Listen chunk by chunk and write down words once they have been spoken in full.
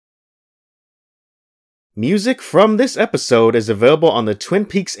Music from this episode is available on the Twin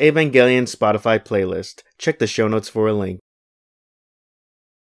Peaks Evangelion Spotify playlist. Check the show notes for a link.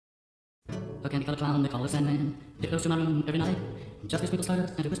 A candy-colored clown they call a Sandman. He goes to my room every night. Just gets me to start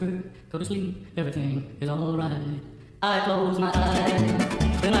and to whisper, go to sleep, everything is alright. I close my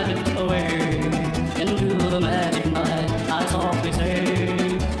eyes, then I drift away into the magic night. I softly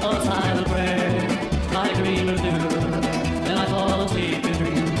say a silent prayer, like dreamers do. Then I fall asleep to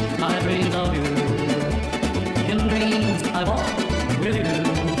dream my dreams of you. In dreams I walk with you.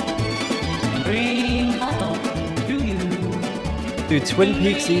 In dreams I talk to you. To Twin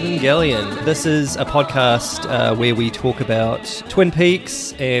Peaks Evangelion. This is a podcast where we talk about Twin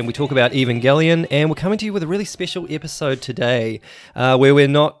Peaks and we talk about Evangelion, and we're coming to you with a really special episode today where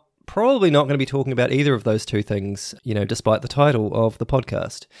we're probably not going to be talking about either of those two things, despite the title of the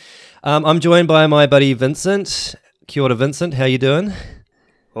podcast. I'm joined by my buddy Vincent. Kia ora, Vincent. How you doing?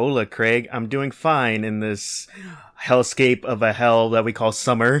 Hola, Craig. I'm doing fine in this hellscape of a hell that we call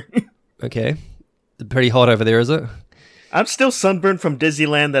summer. Okay. Pretty hot over there, is it? I'm still sunburned from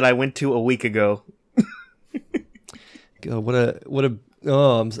Disneyland that I went to a week ago. God,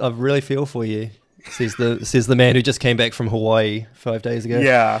 I really feel for you. Says the man who just came back from Hawaii 5 days ago.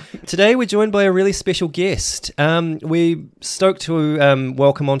 Yeah. Today we're joined by a really special guest. We're stoked to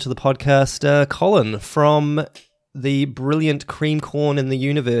welcome onto the podcast Colin from the brilliant Cream Corn in the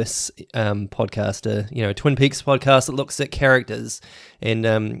Universe podcaster, Twin Peaks podcast that looks at characters. And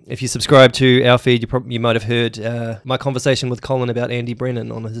if you subscribe to our feed, you might have heard my conversation with Colin about Andy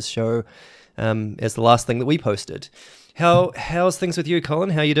Brennan on his show as the last thing that we posted. How's things with you,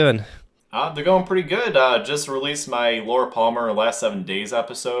 Colin? How you doing? They're going pretty good. Just released my Laura Palmer Last 7 Days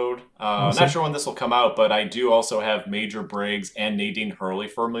episode. Awesome. I'm not sure when this will come out, but I do also have Major Briggs and Nadine Hurley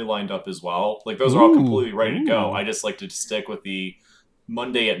firmly lined up as well. Like, those are all completely ready to go. I just like to stick with the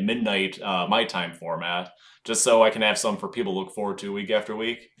Monday at midnight my time format, just so I can have some for people to look forward to week after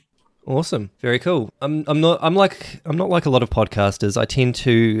week. Awesome. Very cool. I'm not like a lot of podcasters. I tend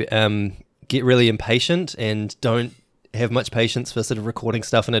to get really impatient and don't have much patience for sort of recording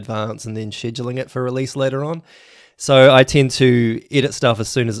stuff in advance and then scheduling it for release later on. So I tend to edit stuff as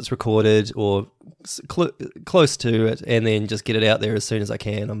soon as it's recorded or close to it, and then just get it out there as soon as I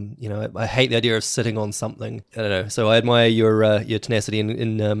can. I hate the idea of sitting on something. I don't know. So I admire your tenacity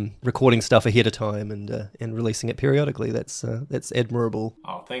in recording stuff ahead of time and releasing it periodically. That's admirable.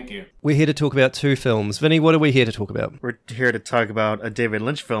 Oh, thank you. We're here to talk about two films. Vinny, what are we here to talk about? We're here to talk about a David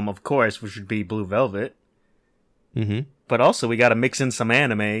Lynch film, of course, which would be Blue Velvet. Mm-hmm. But also, we got to mix in some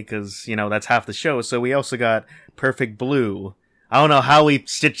anime, because, that's half the show. So we also got Perfect Blue. I don't know how we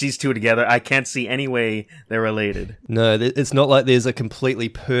stitch these two together. I can't see any way they're related. No, it's not like there's a completely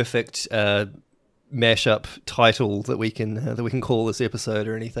perfect mashup title that we can call this episode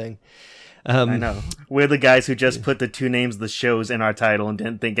or anything. I know. We're the guys who just put the two names of the shows in our title and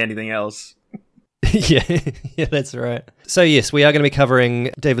didn't think anything else. Yeah, that's right. So yes, we are going to be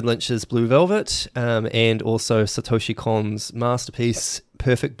covering David Lynch's Blue Velvet and also Satoshi Kon's masterpiece,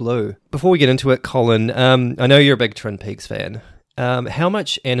 Perfect Blue. Before we get into it, Colin, I know you're a big Twin Peaks fan. How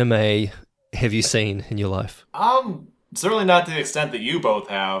much anime have you seen in your life? Certainly not to the extent that you both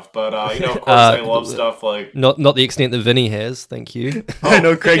have, but, of course I love stuff like... Not the extent that Vinny has, thank you. I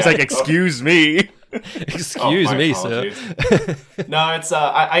know Craig's excuse me. Excuse me, apologies. sir. No, it's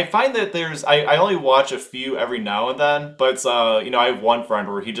I find that I only watch a few every now and then, but it's I have one friend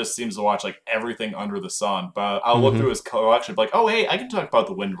where he just seems to watch like everything under the sun. But I'll look through his collection, like, oh hey, I can talk about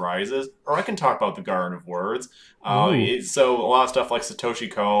The Wind Rises, or I can talk about The Garden of Words. So a lot of stuff like Satoshi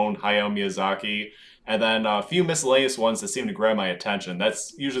Kon, Hayao Miyazaki, and then a few miscellaneous ones that seem to grab my attention.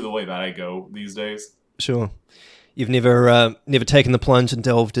 That's usually the way that I go these days. Sure. You've never taken the plunge and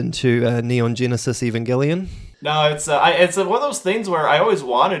delved into Neon Genesis Evangelion? No, it's one of those things where I always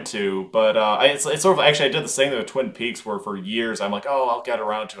wanted to, but it's sort of, actually I did the same thing with Twin Peaks, where for years I'm like, oh, I'll get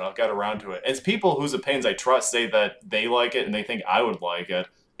around to it. And it's people whose opinions I trust say that they like it and they think I would like it.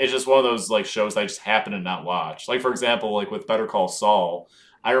 It's just one of those like shows that I just happen to not watch. Like, for example, like with Better Call Saul,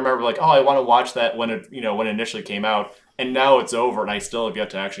 I remember like, oh, I want to watch that when it initially came out, and now it's over and I still have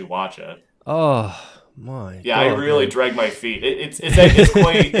yet to actually watch it. Oh. My yeah, God, I really drag my feet.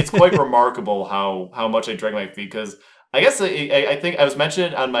 It's quite remarkable how much I drag my feet, because I guess I think I was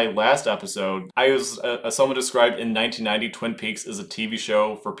mentioned on my last episode. I was someone described in 1990 Twin Peaks as a TV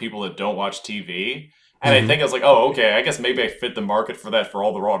show for people that don't watch TV, and I think I was like, oh, okay, I guess maybe I fit the market for that for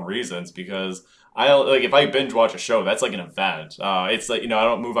all the wrong reasons, because if I binge watch a show, that's like an event. It's like I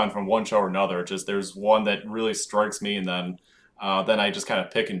don't move on from one show or another. Just there's one that really strikes me, and then I just kind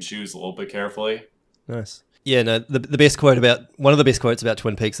of pick and choose a little bit carefully. Nice. Yeah, no, the best quote about one of the best quotes about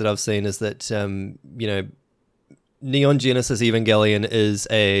Twin Peaks that I've seen is that you know, Neon Genesis Evangelion is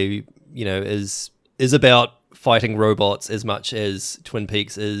is about fighting robots as much as Twin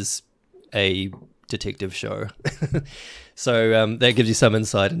Peaks is a detective show. So that gives you some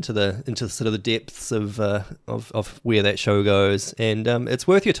insight into sort of the depths of where that show goes, and it's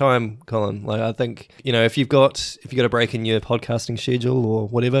worth your time, Colin. Like, I think, you know, if you've got a break in your podcasting schedule or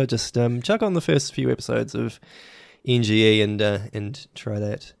whatever, just chuck on the first few episodes of NGE and try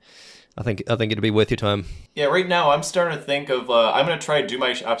that. I think it'd be worth your time. Yeah, right now I'm starting to think of I'm gonna try to do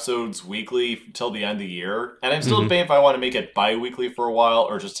my episodes weekly till the end of the year, and I'm still debating if I want to make it bi-weekly for a while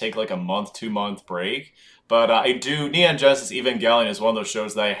or just take like a 2-month break. But I do. Neon Genesis Evangelion is one of those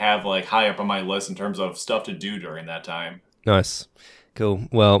shows that I have like high up on my list in terms of stuff to do during that time. Nice, cool.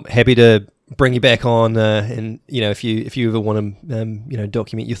 Well, happy to bring you back on, and you know, if you ever want to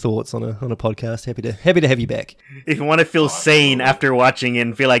document your thoughts on a podcast, happy to have you back. If you want to feel sane after watching it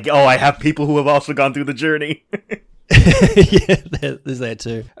and feel like, oh, I have people who have also gone through the journey. Yeah, there's that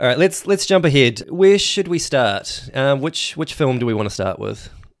too. All right, let's jump ahead. Where should we start? Which film do we want to start with?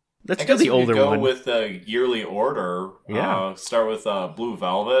 Let's go the older one. Go with the yearly order. Yeah. Start with Blue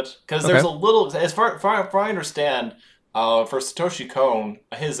Velvet, because there's a little, as far I understand, for Satoshi Kon,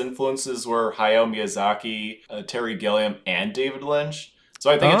 his influences were Hayao Miyazaki, Terry Gilliam, and David Lynch. So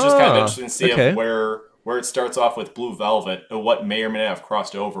I think it's just kind of interesting to see where it starts off with Blue Velvet and what may or may not have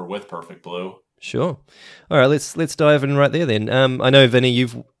crossed over with Perfect Blue. Sure. All right, let's dive in right there then. I know, Vinny,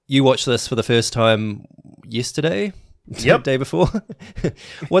 you watched this for the first time yesterday. Yep. Day before.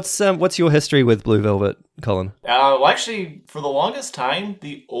 What's your history with Blue Velvet, Colin? Well, actually, for the longest time,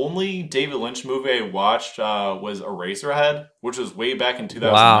 the only David Lynch movie I watched was Eraserhead, which was way back in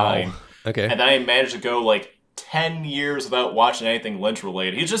 2009. Wow. Okay. And I managed to go like 10 years without watching anything Lynch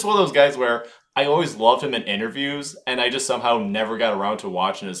related. He's just one of those guys where I always loved him in interviews, and I just somehow never got around to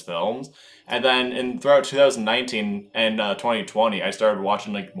watching his films. And then throughout 2019 and 2020, I started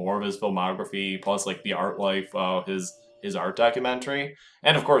watching like more of his filmography, plus like The Art Life, his art documentary,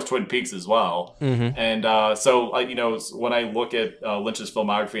 and of course Twin Peaks as well. Mm-hmm. And so you know, when I look at Lynch's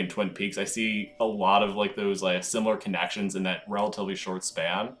filmography in Twin Peaks, I see a lot of like those like similar connections in that relatively short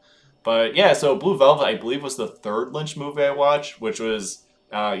span. But yeah, so Blue Velvet, I believe, was the third Lynch movie I watched, which was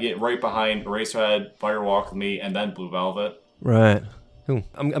right behind Eraserhead, Fire Walk with Me, and then Blue Velvet. Right. Cool.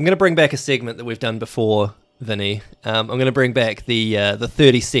 I'm going to bring back a segment that we've done before, Vinny. I'm going to bring back the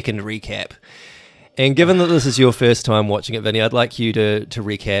 30-second recap. And given that this is your first time watching it, Vinny, I'd like you to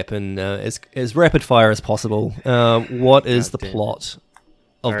recap and as rapid fire as possible. What is the plot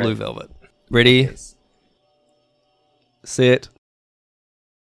of Blue Velvet? Ready? Set.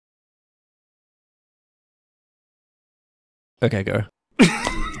 Okay, go.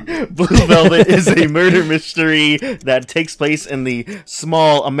 Blue Velvet is a murder mystery that takes place in the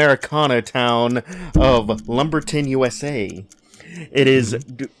small Americana town of Lumberton, USA. It is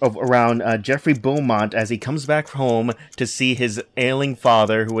around Jeffrey Beaumont as he comes back home to see his ailing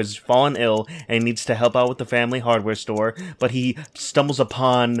father who has fallen ill and needs to help out with the family hardware store, but he stumbles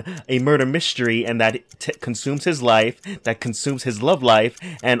upon a murder mystery and that consumes his life, that consumes his love life,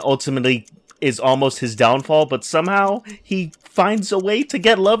 and ultimately is almost his downfall, but somehow he finds a way to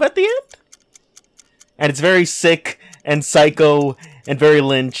get love at the end. And it's very sick and psycho and very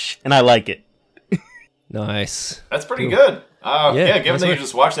Lynch, and I like it. Nice. That's pretty good. Yeah, given that you right.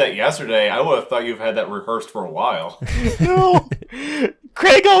 just watched that yesterday, I would have thought you've had that rehearsed for a while. No!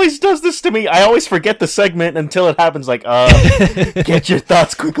 Craig always does this to me. I always forget the segment until it happens, like, get your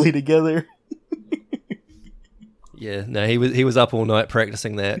thoughts quickly together. Yeah, no, he was up all night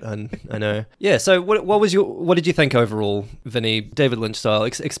practicing that. I know. Yeah. So what did you think overall, Vinny? David Lynch style.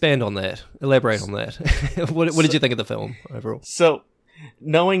 Expand on that. Elaborate on that. What did you think of the film overall? So,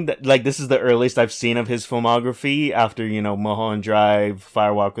 knowing that like this is the earliest I've seen of his filmography after Mulholland Drive,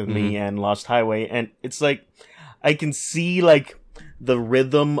 Fire Walk with Me, and Lost Highway, and it's like I can see like the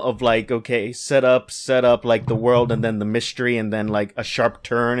rhythm of like, okay, set up like the world and then the mystery and then like a sharp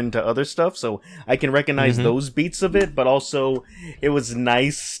turn into other stuff. So I can recognize those beats of it, but also it was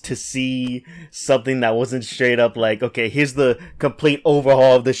nice to see something that wasn't straight up like, okay, here's the complete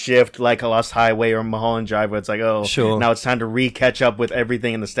overhaul of the shift like a Lost Highway or Mulholland Drive where it's like, oh, sure, now it's time to re-catch up with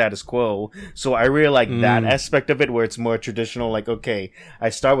everything in the status quo. So I really like that aspect of it where it's more traditional, like, okay, I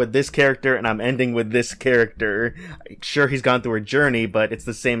start with this character and I'm ending with this character. Sure, he's gone through a journey, attorney, but it's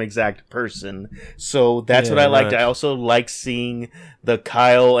the same exact person. So that's what I liked. Right. I also like seeing the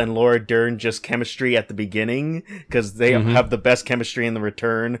Kyle and Laura Dern just chemistry at the beginning, because they have the best chemistry in the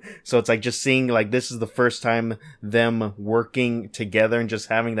return. So it's like just seeing like this is the first time them working together and just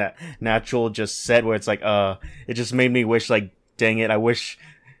having that natural just set where it's like, it just made me wish, like, dang it, I wish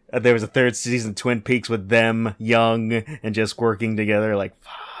there was a third season Twin Peaks with them young and just working together. Like,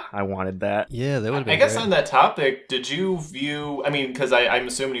 I wanted that. Yeah, that would have been I guess great. on that topic, did you view, I mean, because I'm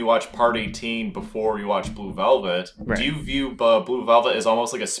assuming you watched Part 18 before you watched Blue Velvet. Right. Do you view Blue Velvet as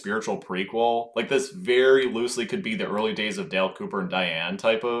almost like a spiritual prequel? Like this very loosely could be the early days of Dale Cooper and Diane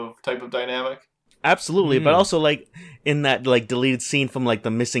type of dynamic? Absolutely, but also like in that like deleted scene from like the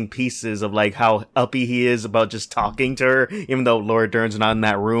missing pieces of like how uppy he is about just talking to her, even though Laura Dern's not in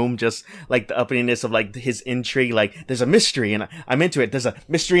that room, just like the uppiness of like his intrigue, like there's a mystery and I'm into it. There's a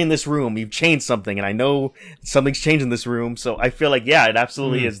mystery in this room. You've changed something and I know something's changed in this room. So I feel like, yeah, it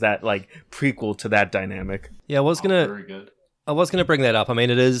absolutely is that like prequel to that dynamic. Yeah, Very good. I was going to bring that up. I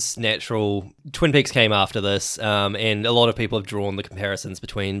mean, it is natural. Twin Peaks came after this, and a lot of people have drawn the comparisons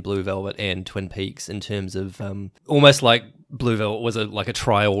between Blue Velvet and Twin Peaks in terms of almost like Blue Velvet was like a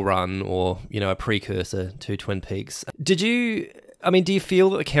trial run or, a precursor to Twin Peaks. Do you feel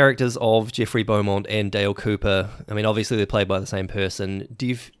that the characters of Jeffrey Beaumont and Dale Cooper, I mean, obviously they're played by the same person,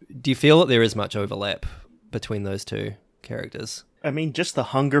 do you feel that there is much overlap between those two characters? I mean, just the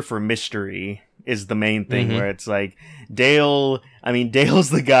hunger for mystery is the main thing, where it's like Dale's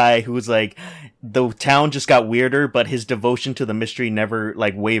the guy who's like, the town just got weirder, but his devotion to the mystery never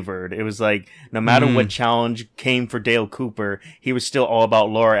like wavered. It was like, no matter what challenge came for Dale Cooper, he was still all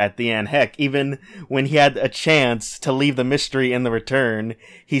about Laura at the end. Heck, even when he had a chance to leave the mystery in the return,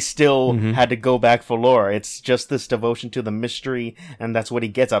 he still had to go back for Laura. It's just this devotion to the mystery, and that's what he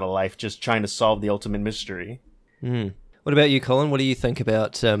gets out of life, just trying to solve the ultimate mystery. What about you, Colin? What do you think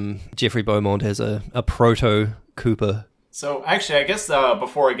about Jeffrey Beaumont as a proto-Cooper? So actually, I guess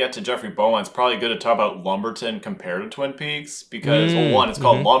before I get to Jeffrey Beaumont, it's probably good to talk about Lumberton compared to Twin Peaks because, well, one, it's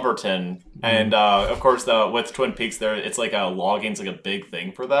called Lumberton, and of course, with Twin Peaks, it's like logging's like a big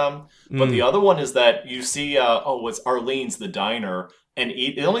thing for them. But the other one is that you see, it's Arlene's the diner, and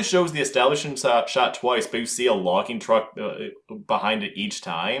it only shows the establishment shot twice, but you see a logging truck behind it each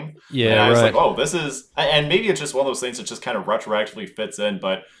time. Yeah, and I was right. like, oh, this is, and maybe it's just one of those things that just kind of retroactively fits in,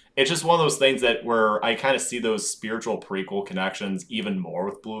 but it's just one of those things that where I kind of see those spiritual prequel connections even more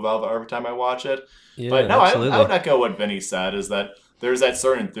with Blue Velvet every time I watch it. Yeah, but no, I absolutely. would echo what Vinny said, is that there's that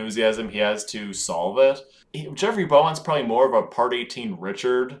certain enthusiasm he has to solve it. Jeffrey Bowen's probably more of a Part 18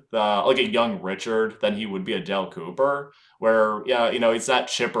 Richard, like a young Richard, than he would be a Dale Cooper, where, he's not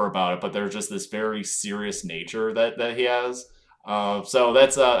chipper about it, but there's just this very serious nature that he has. So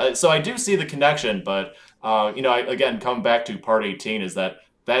that's so I do see the connection, but I again come back to Part 18 is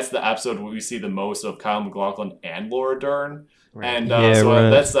that's the episode where we see the most of Kyle MacLachlan and Laura Dern, and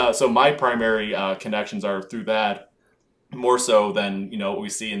that's so my primary connections are through that more so than what we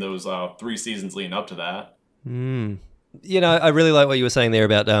see in those 3 seasons leading up to that. I really like what you were saying there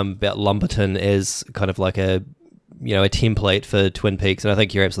about Lumberton as kind of like a a template for Twin Peaks, and I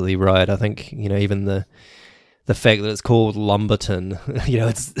think you're absolutely right. I think even the fact that it's called Lumberton,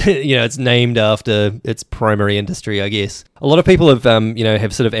 it's named after its primary industry, I guess. A lot of people have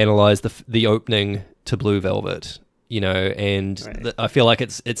have sort of analysed the opening to Blue Velvet, and I feel like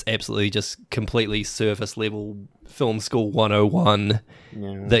it's absolutely just completely surface level film school 101.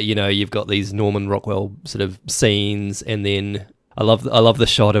 That you've got these Norman Rockwell sort of scenes, and then I love the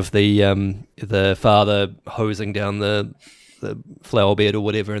shot of the father hosing down the flower bed or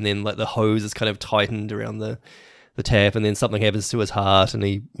whatever, and then like the hose is kind of tightened around the tap, and then something happens to his heart and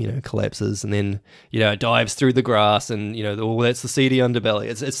he collapses, and then dives through the grass, and that's the seedy underbelly.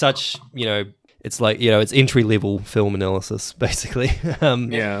 It's such it's like it's entry level film analysis basically.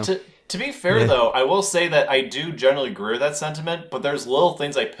 To be fair, though, I will say that I do generally agree with that sentiment, but there's little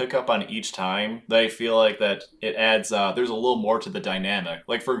things I pick up on each time that I feel like that it adds, there's a little more to the dynamic.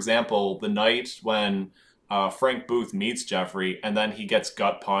 Like, for example, the night when Frank Booth meets Jeffrey, and then he gets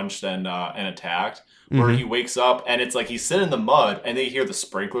gut punched and attacked, where he wakes up, and it's like he's sitting in the mud, and then you hear the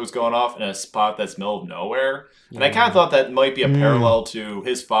sprinklers going off in a spot that's middle of nowhere. And I kind of thought that might be a parallel to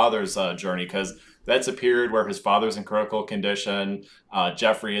his father's journey, because that's a period where his father's in critical condition.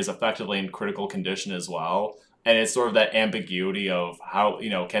 Jeffrey is effectively in critical condition as well. And it's sort of that ambiguity of how,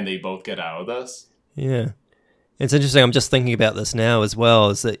 can they both get out of this? Yeah. It's interesting. I'm just thinking about this now as well,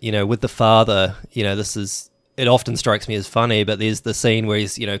 is that, with the father, it often strikes me as funny, but there's the scene where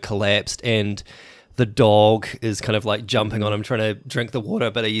he's, collapsed, and the dog is kind of like jumping on him, trying to drink the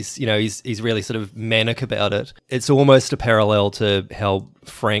water, but he's really sort of manic about it. It's almost a parallel to how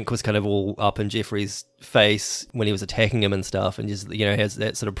Frank was kind of all up in Jeffrey's face when he was attacking him and stuff, and just, has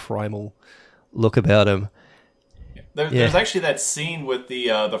that sort of primal look about him. There's actually that scene with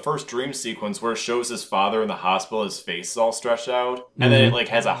the first dream sequence where it shows his father in the hospital, his face is all stretched out, and then it like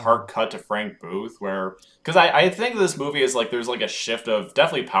has a hard cut to Frank Booth, where, because I think this movie is like, there's like a shift of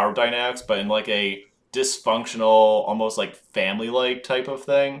definitely power dynamics, but in like a dysfunctional, almost like family-like type of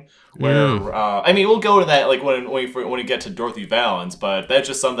thing, where I mean, we'll go to that like when we get to Dorothy Valens, but that's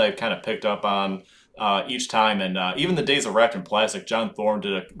just something I've kind of picked up on each time, and even the Days of Wrapped in Plastic, John Thorne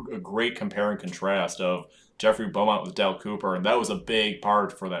did a great compare and contrast of Jeffrey Beaumont with Dale Cooper, and that was a big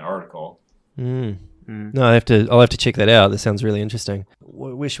part for that article. No, I'll have to check that out. That sounds really interesting.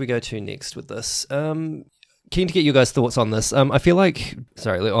 Where should we go to next with this? Keen to get you guys' thoughts on this. I feel like,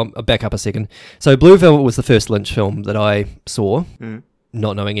 sorry, I'll back up a second. So Blue Velvet was the first Lynch film that I saw,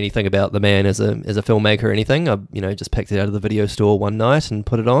 not knowing anything about the man as a filmmaker or anything. I just picked it out of the video store one night and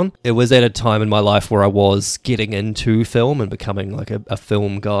put it on. It was at a time in my life where I was getting into film and becoming like a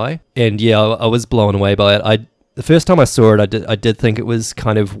film guy. And yeah, I was blown away by it. The first time I saw it, I did think it was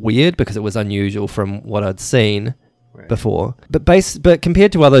kind of weird because it was unusual from what I'd seen before. But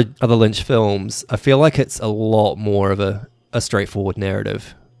compared to other Lynch films, I feel like it's a lot more of a straightforward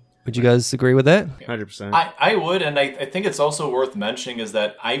narrative. Would you guys agree with that? 100%. I would, and I think it's also worth mentioning is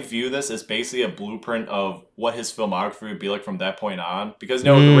that I view this as basically a blueprint of what his filmography would be like from that point on. Because,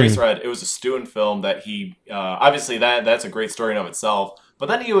 with Eraserhead, it was a student film that he, obviously that's a great story in of itself, but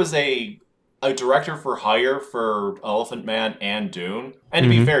then he was a director for hire for Elephant Man and Dune. And to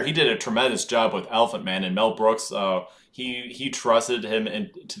be fair, he did a tremendous job with Elephant Man, and Mel Brooks, he trusted him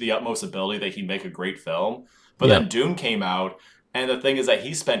to the utmost ability that he'd make a great film. But then Dune came out, and the thing is that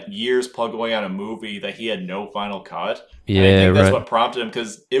he spent years plugging away on a movie that he had no final cut. Yeah, and I think that's what prompted him,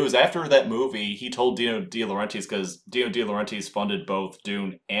 because it was after that movie he told Dino De Laurentiis, because Dino De Laurentiis funded both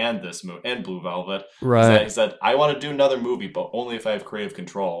Dune and this movie and Blue Velvet. Right. He said, I want to do another movie, but only if I have creative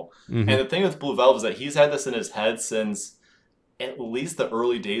control. And the thing with Blue Velvet is that he's had this in his head since at least the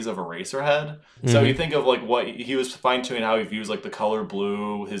early days of Eraserhead. So you think of like what he was fine-tuning, how he views like the color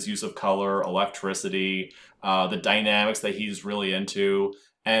blue, his use of color, electricity, the dynamics that he's really into.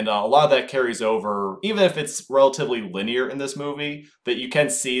 And a lot of that carries over, even if it's relatively linear in this movie, that you can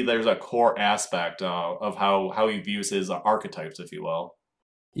see there's a core aspect of how he views his archetypes, if you will.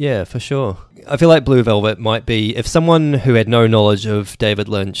 Yeah, for sure. I feel like Blue Velvet might be, if someone who had no knowledge of David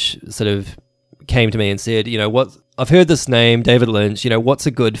Lynch sort of came to me and said, what, I've heard this name, David Lynch, what's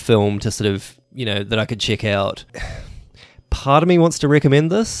a good film to sort of, that I could check out? Part of me wants to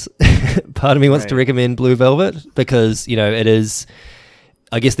recommend this. Part of me wants to recommend Blue Velvet because, it is,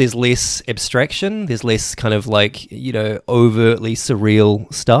 I guess there's less abstraction. There's less kind of like, overtly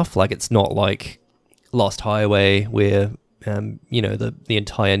surreal stuff. Like it's not like Lost Highway where, the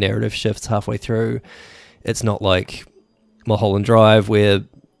entire narrative shifts halfway through. It's not like Mulholland Drive where,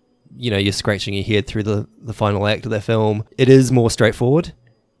 you're scratching your head through the final act of the film. It is more straightforward.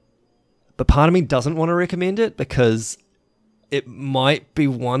 But part of me doesn't want to recommend it because it might be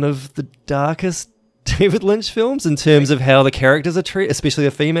one of the darkest David Lynch films in terms of how the characters are treated, especially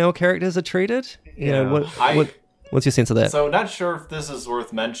the female characters are treated. What's your sense of that? So not sure if this is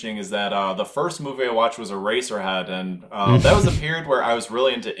worth mentioning is that the first movie I watched was Eraserhead, and that was a period where I was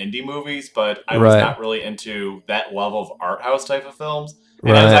really into indie movies, but I was not really into that level of art house type of films.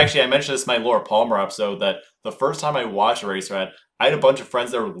 And I mentioned this in my Laura Palmer episode, that the first time I watched Eraserhead, I had a bunch of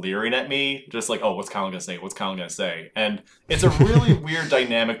friends that were leering at me, just like, oh, what's Colin going to say? What's Colin going to say? And it's a really weird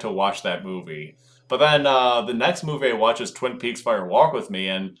dynamic to watch that movie. But then the next movie I watched is Twin Peaks Fire Walk with Me,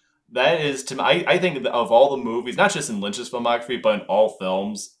 and that is, to me, I think of all the movies, not just in Lynch's filmography, but in all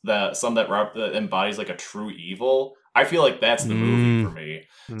films, that embodies like a true evil, I feel like that's the movie for me.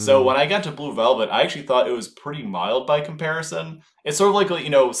 So when I got to Blue Velvet, I actually thought it was pretty mild by comparison. It's sort of like,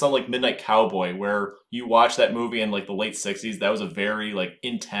 something like Midnight Cowboy, where you watch that movie in like the late 60s. That was a very like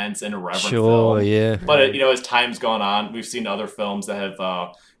intense and irreverent film. Yeah. But as time's gone on, we've seen other films that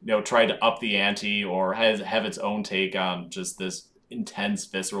have tried to up the ante or have its own take on just this intense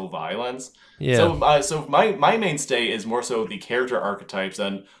visceral violence. Yeah. So my mainstay is more so the character archetypes,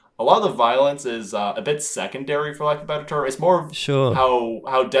 and a lot of the violence is a bit secondary, for lack of a better term. It's more of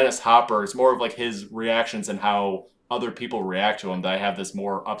how Dennis Hopper, it's more of like his reactions and how other people react to him that I have this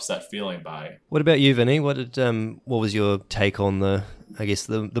more upset feeling by. What about you, Vinny? What was your take on the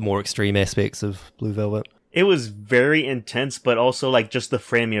more extreme aspects of Blue Velvet? It was very intense, but also like just the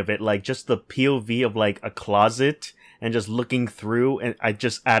framing of it, like just the POV of like a closet and just looking through, and I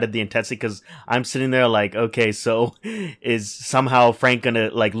just added the intensity because I'm sitting there like, okay, so is somehow Frank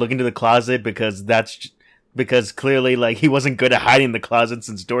gonna like look into the closet because clearly like he wasn't good at hiding the closet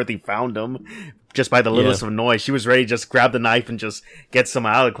since Dorothy found him just by the littlest of noise. She was ready to just grab the knife and just get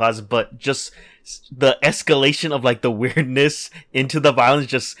someone out of the closet, but just the escalation of like the weirdness into the violence,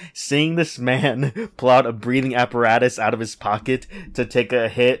 just seeing this man pull out a breathing apparatus out of his pocket to take a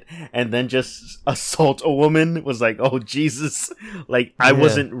hit and then just assault a woman was like, oh Jesus. Like I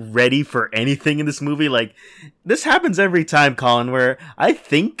wasn't ready for anything in this movie. Like this happens every time, Colin, where I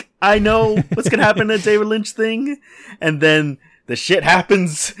think I know what's gonna happen in a David Lynch thing, and then the shit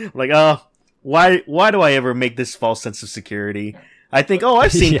happens. I'm like, oh, why do I ever make this false sense of security? I think, oh,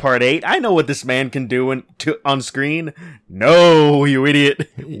 I've seen part 8. I know what this man can do on screen. No, you idiot.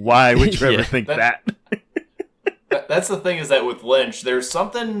 Why would you ever think that? That's the thing, is that with Lynch, there's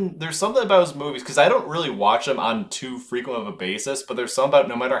something about his movies, because I don't really watch them on too frequent of a basis, but there's something about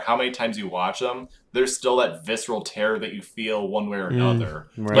no matter how many times you watch them, there's still that visceral terror that you feel one way or another.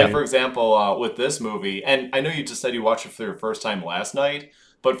 Right. Like, for example, with this movie, and I know you just said you watched it for your first time last night,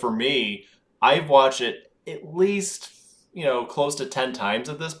 but for me, I've watched it at least, close to 10 times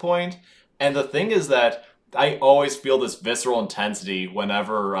at this point. And the thing is that I always feel this visceral intensity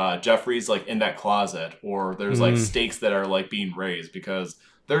whenever Jeffrey's like in that closet, or there's like stakes that are like being raised, because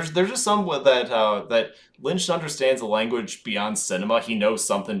there's just some that Lynch understands the language beyond cinema. He knows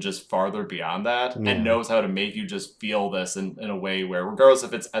something just farther beyond that, and knows how to make you just feel this in a way where, regardless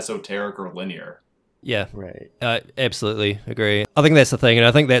if it's esoteric or linear. Yeah, right. Absolutely agree. I think that's the thing, and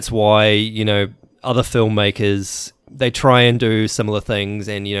I think that's why other filmmakers, they try and do similar things,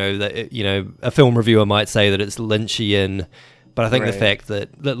 and a film reviewer might say that it's Lynchian, but I think the fact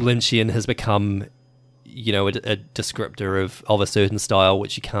that Lynchian has become a descriptor of a certain style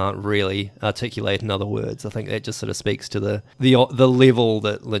which you can't really articulate in other words. I think that just sort of speaks to the level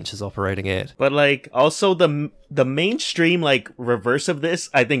that Lynch is operating at. But like also the mainstream like reverse of this,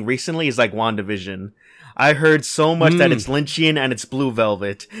 I think recently, is like WandaVision. I heard so much that it's Lynchian and it's Blue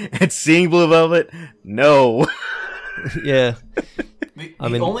Velvet. And seeing Blue Velvet, no. Yeah. The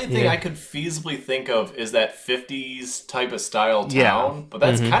only thing I could feasibly think of is that 50s type of style town, but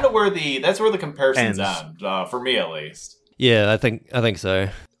that's kind of where the comparisons end, for me at least. Yeah, I think so.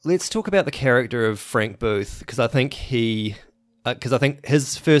 Let's talk about the character of Frank Booth, because I think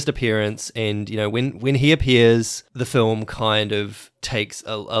his first appearance, and when he appears, the film kind of takes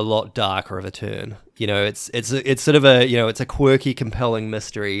a lot darker of a turn. It's sort of it's a quirky, compelling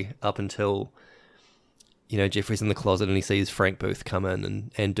mystery up until Jeffrey's in the closet and he sees Frank Booth come in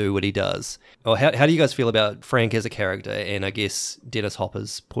and do what he does. Oh, how do you guys feel about Frank as a character, and I guess Dennis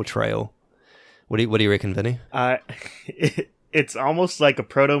Hopper's portrayal? What do you reckon, Vinny? It's almost like a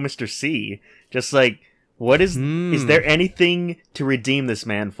proto Mr. C. Just like, what is there anything to redeem this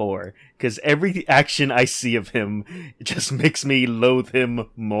man for? Because every action I see of him, it just makes me loathe him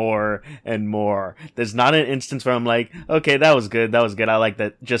more and more. There's not an instance where I'm like, okay, that was good. I like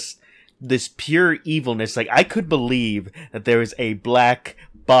that. Just this pure evilness. Like, I could believe that there is a black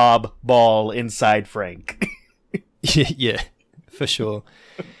Bob ball inside Frank. Yeah, for sure.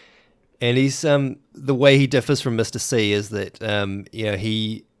 And he's the way he differs from Mr. C is that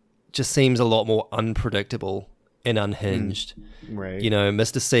he just seems a lot more unpredictable and unhinged. Right.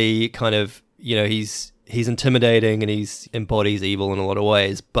 Mr. C kind of, he's intimidating and he's embodies evil in a lot of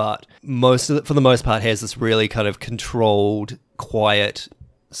ways, but for the most part has this really kind of controlled, quiet,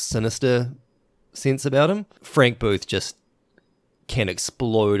 sinister sense about him. Frank Booth just can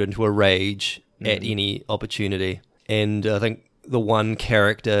explode into a rage at any opportunity. And I think the one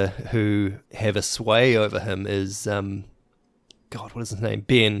character who have a sway over him is God, what is his name?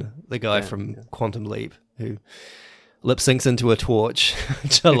 Ben, the guy from Quantum Leap, who lip syncs into a torch,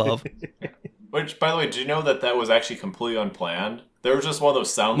 which I love. Which, by the way, did you know that was actually completely unplanned? There was just one of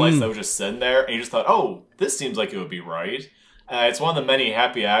those sound lights that was just sitting there, and you just thought, oh, this seems like it would be right. It's one of the many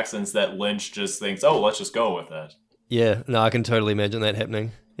happy accidents that Lynch just thinks, oh, let's just go with it. Yeah, no, I can totally imagine that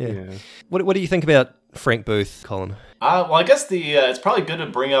happening. Yeah. What do you think about Frank Booth, Colin? Well, I guess it's probably good to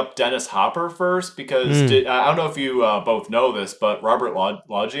bring up Dennis Hopper first, because I don't know if you both know this, but Robert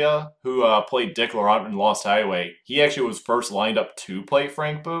Loggia, who played Dick Laurent in Lost Highway, he actually was first lined up to play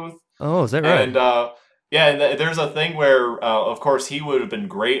Frank Booth. Oh, is that right? And there's a thing where, of course, he would have been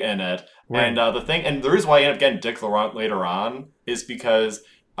great in it. Right. And the reason why I ended up getting Dick Laurent later on is because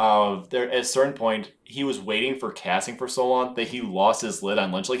there at a certain point he was waiting for casting for so long that he lost his lid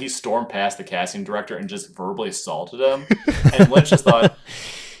on Lynch. Like, he stormed past the casting director and just verbally assaulted him. And Lynch just thought,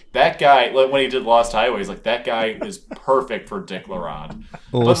 that guy, like, when he did Lost Highways, like, that guy is perfect for Dick Laurent.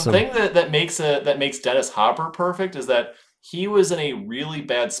 Awesome. But the thing that makes Dennis Hopper perfect is that he was in a really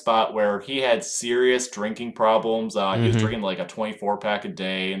bad spot where he had serious drinking problems. He was drinking like a 24-pack a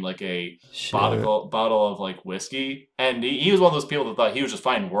day and like a bottle of like whiskey. And he was one of those people that thought he was just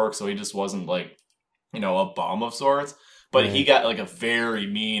finding work, so he just wasn't like, a bum of sorts. But he got like a very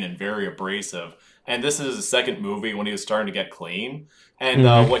mean and very abrasive. And this is his second movie when he was starting to get clean.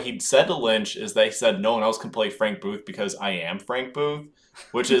 And what he said to Lynch is that he said no one else can play Frank Booth because I am Frank Booth,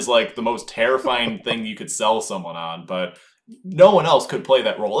 which is like the most terrifying thing you could sell someone on. But no one else could play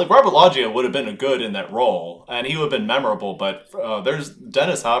that role. Like, Robert Loggia would have been a good in that role, and he would have been memorable, but there's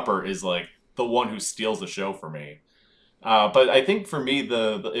Dennis Hopper is like the one who steals the show for me. But I think for me,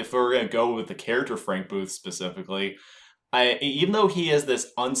 the if we're gonna go with the character Frank Booth specifically, even though he has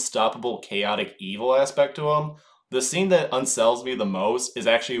this unstoppable, chaotic, evil aspect to him, the scene that unsells me the most is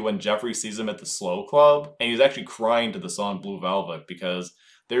actually when Jeffrey sees him at the Slow Club, and he's actually crying to the song Blue Velvet, because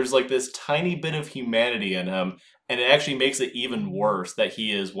there's like this tiny bit of humanity in him, and it actually makes it even worse that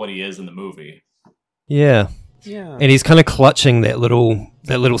he is what he is in the movie. Yeah. Yeah. And he's kind of clutching that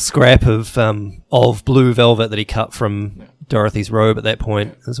little scrap of blue velvet that he cut from Dorothy's robe at that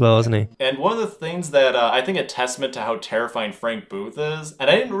point as well, isn't he? And one of the things that I think a testament to how terrifying Frank Booth is, and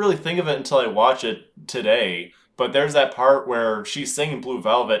I didn't really think of it until I watched it today, but there's that part where she's singing Blue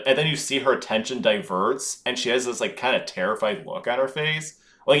Velvet, and then you see her attention diverts, and she has this like kind of terrified look on her face.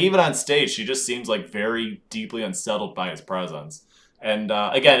 Like, even on stage, she just seems like very deeply unsettled by his presence. And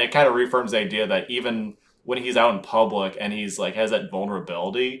again, it kind of reaffirms the idea that even when he's out in public and he's like has that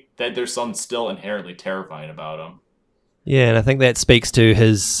vulnerability, that there's something still inherently terrifying about him. Yeah, and I think that speaks to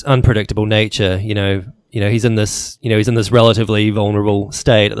his unpredictable nature. He's in this relatively vulnerable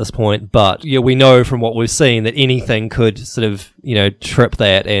state at this point, but we know from what we've seen that anything could sort of trip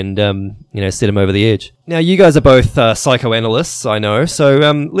that and set him over the edge. Now, you guys are both psychoanalysts, I know, so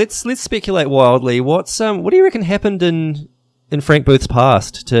let's speculate wildly. What do you reckon happened in Frank Booth's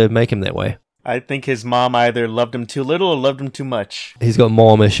past to make him that way? I think his mom either loved him too little or loved him too much. He's got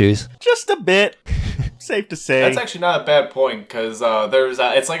mom issues. Just a bit. Safe to say. That's actually not a bad point, because there's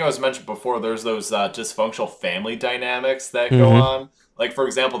it's like I was mentioned before, there's those dysfunctional family dynamics that go on. Like, for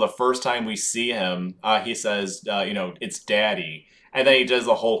example, the first time we see him, he says, it's daddy. And then he does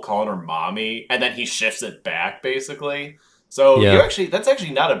the whole calling her mommy, and then he shifts it back, basically. So that's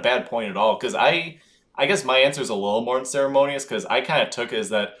actually not a bad point at all, because I guess my answer is a little more unceremonious, because I kind of took it as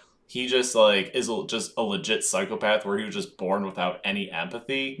that he just like is just a legit psychopath where he was just born without any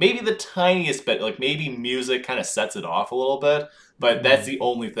empathy. Maybe the tiniest bit, like maybe music kind of sets it off a little bit, but that's the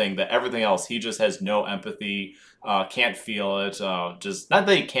only thing. That everything else, he just has no empathy, can't feel it. Just not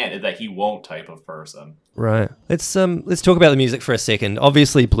that he can't, that he won't type of person. Right. Let's talk about the music for a second.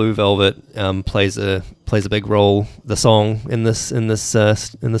 Obviously, Blue Velvet plays a big role. The song in this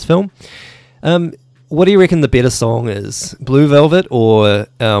film. What do you reckon the better song is, Blue Velvet or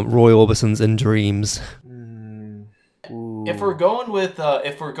Roy Orbison's In Dreams? If we're going with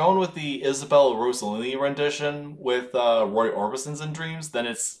the Isabella Rossellini rendition with Roy Orbison's In Dreams, then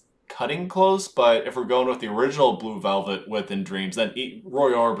it's cutting close. But if we're going with the original Blue Velvet with In Dreams, then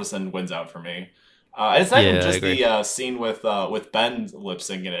Roy Orbison wins out for me. It's not even just the scene with Ben lip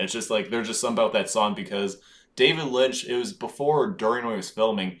syncing it. It's just like there's just something about that song, because David Lynch, it was before or during when he was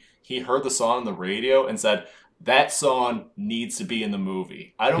filming, he heard the song on the radio and said, that song needs to be in the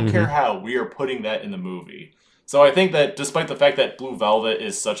movie. I don't care how, we are putting that in the movie. So I think that despite the fact that Blue Velvet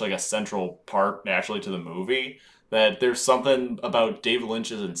is such like a central part naturally to the movie, that there's something about David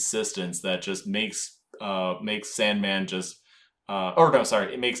Lynch's insistence that just makes Sandman just,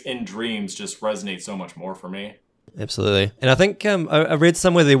 it makes In Dreams just resonate so much more for me. Absolutely. And I think I read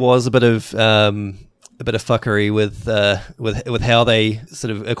somewhere there was a bit of fuckery with how they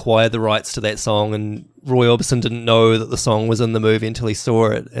sort of acquired the rights to that song, and Roy Orbison didn't know that the song was in the movie until he saw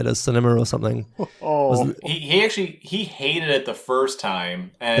it at a cinema or something. Oh, he hated it the first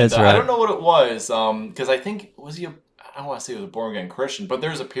time, and That's right. I don't know what it was, because I think I don't want to say he was a born again Christian, but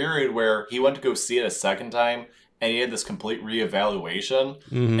there's a period where he went to go see it a second time, and he had this complete reevaluation.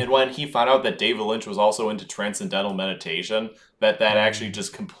 And when he found out that David Lynch was also into transcendental meditation, that actually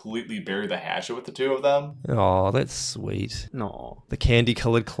just completely buried the hatchet with the two of them. Oh, that's sweet. no. The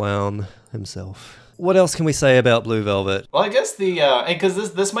candy-colored clown himself. What else can we say about Blue Velvet? Well, I guess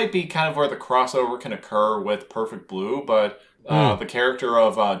because this might be kind of where the crossover can occur with Perfect Blue, but the character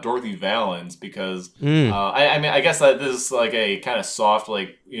of Dorothy Valens, because I guess that this is like a kind of soft,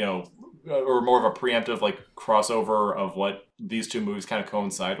 like, or more of a preemptive like crossover of what these two movies kind of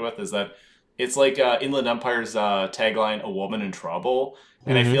coincide with, is that It's like Inland Empire's tagline, "A woman in trouble,"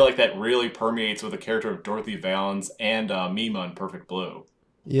 and I feel like that really permeates with the character of Dorothy Valens and Mima in Perfect Blue.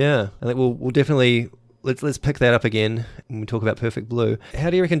 Yeah, I think we'll definitely let's pick that up again when we talk about Perfect Blue. How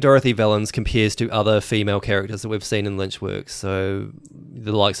do you reckon Dorothy Valens compares to other female characters that we've seen in Lynch works? So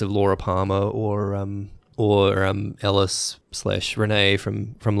the likes of Laura Palmer or Alice / Renee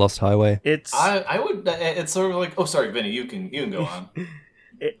from Lost Highway. I would. It's sort of like. Oh, sorry, Vinny. You can go on.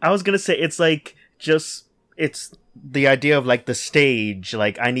 I was gonna say it's like it's the idea of like the stage.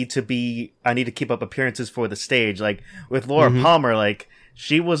 Like I need to keep up appearances for the stage. Like with Laura Palmer, like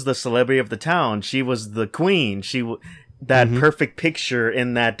she was the celebrity of the town. She was the queen. That perfect picture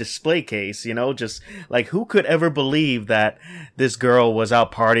in that display case, just like who could ever believe that this girl was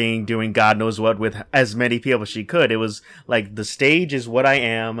out partying, doing God knows what with as many people as she could. It was like the stage is what I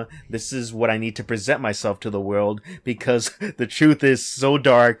am. This is what I need to present myself to the world because the truth is so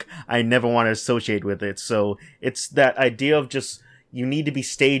dark. I never want to associate with it. So it's that idea of just you need to be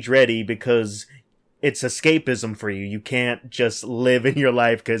stage ready because it's escapism for you. You can't just live in your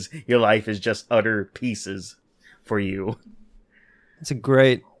life because your life is just utter pieces for you. It's a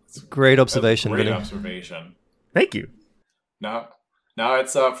great observation. Great observation. Thank you. No,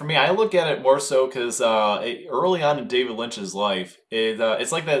 it's for me. I look at it more so because early on in David Lynch's life,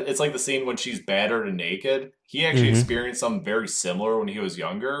 it's like that. It's like the scene when she's battered and naked. He actually experienced something very similar when he was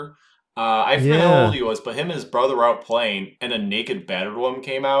younger. I forget how old he was, but him and his brother were out playing, and a naked battered woman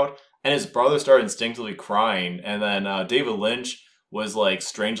came out, and his brother started instinctively crying, and then David Lynch was like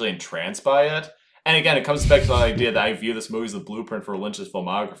strangely entranced by it. And again, it comes back to the idea that I view this movie as the blueprint for Lynch's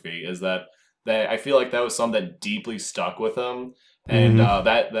filmography. Is that I feel like that was something that deeply stuck with him, and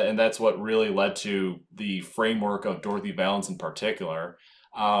that's what really led to the framework of Dorothy Valens in particular.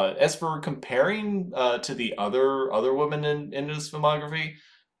 As for comparing to the other women in his filmography,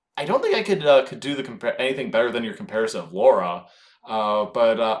 I don't think I could do anything better than your comparison of Laura.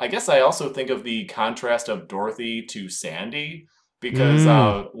 But I guess I also think of the contrast of Dorothy to Sandy. Because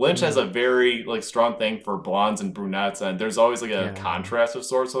Lynch has a very like strong thing for blondes and brunettes, and there's always like a contrast of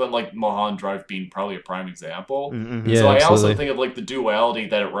sorts with them, like Mulholland Drive being probably a prime example. Yeah, so I absolutely. also think of like the duality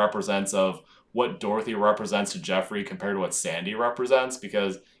that it represents of what Dorothy represents to Jeffrey compared to what Sandy represents,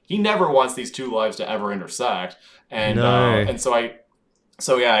 because he never wants these two lives to ever intersect, and I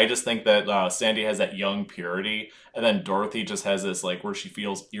just think that Sandy has that young purity, and then Dorothy just has this like where she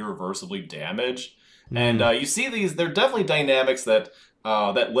feels irreversibly damaged. And you see they're definitely dynamics that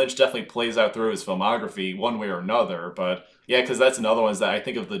Lynch definitely plays out through his filmography one way or another. But yeah, because that's another one is that I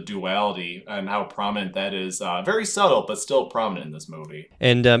think of the duality and how prominent that is. Very subtle, but still prominent in this movie.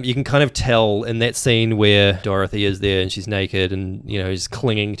 And you can kind of tell in that scene where Dorothy is there and she's naked and, he's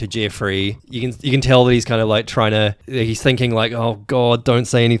clinging to Jeffrey. You can tell that he's kind of like he's thinking like, oh God, don't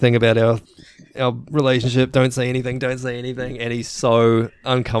say anything about our relationship, don't say anything, and he's so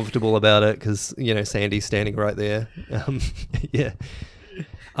uncomfortable about it because Sandy's standing right there. Don't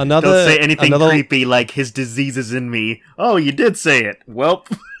say anything creepy like his disease is in me. Oh, you did say it.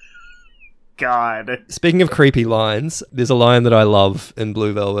 Welp. God. Speaking of creepy lines, there's a line that I love in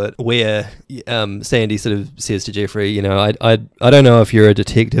Blue Velvet where Sandy sort of says to Jeffrey, I don't know if you're a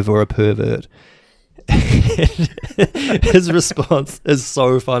detective or a pervert. His response is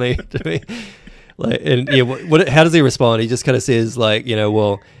so funny to me. How does he respond? He just kind of says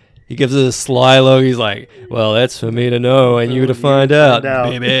he gives it a sly look. He's like, well, that's for me to know and you to find out,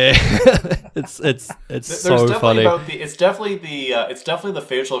 baby. it's so funny. It's definitely the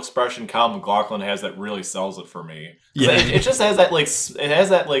facial expression Colin McLaughlin has that really sells it for me. Yeah, it just has that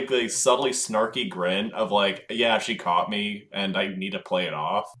the subtly snarky grin of like, yeah, she caught me and I need to play it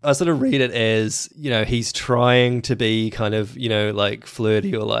off. I sort of read it as he's trying to be kind of like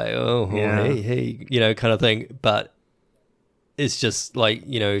flirty or like hey kind of thing, but it's just like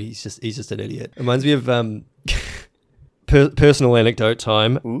he's just an idiot. It reminds me of personal anecdote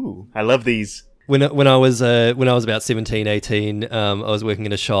time. Ooh, I love these. When I was about 17, 18, I was working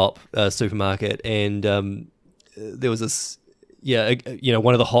in a shop, supermarket, and there was this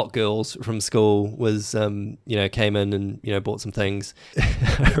one of the hot girls from school was came in and bought some things.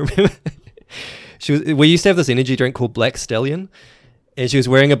 I remember we used to have this energy drink called Black Stallion, and she was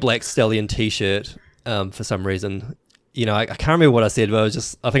wearing a Black Stallion t-shirt for some reason. I can't remember what I said, but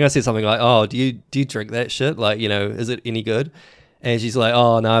I think I said something like, "Oh, do you drink that shit? Like, is it any good?" And she's like,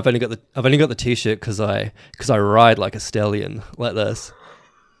 "Oh no, I've only got the t-shirt because I ride like a stallion like this."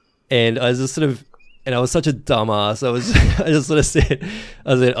 And I was just and I was such a dumbass. I just sort of said,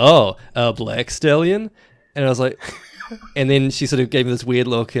 "Oh, a Black Stallion," and I was like, and then she sort of gave me this weird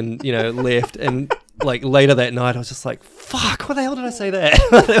look and left, and like later that night, I was just like, "Fuck! What the hell did I say that?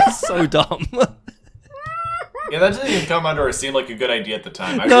 That was so dumb." Yeah, that didn't even come under or seem like a good idea at the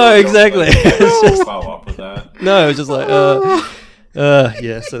time. I No, really don't exactly. think I It's just- follow up with that. No, it was just like,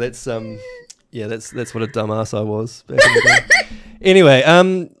 yeah. So that's that's what a dumbass I was back in the day. Anyway,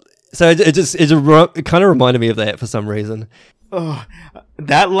 so it kind of reminded me of that for some reason. Oh,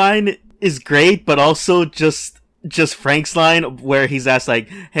 that line is great, but also just Frank's line where he's asked like,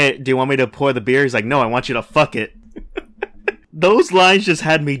 "Hey, do you want me to pour the beer?" He's like, "No, I want you to fuck it." Those lines just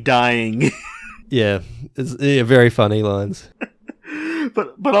had me dying. Yeah, very funny lines.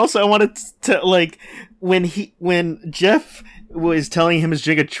 But also I wanted to like when Jeff was telling him his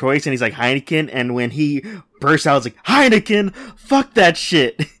drink of choice and he's like Heineken, and when he bursts out, it's like, "Heineken, fuck that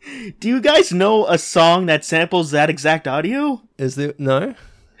shit." Do you guys know a song that samples that exact audio? Is there no?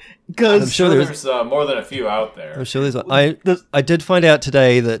 Because I'm sure there's more than a few out there. I'm sure there's one. I did find out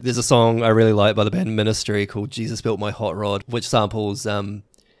today that there's a song I really like by the band Ministry called "Jesus Built My Hot Rod," which samples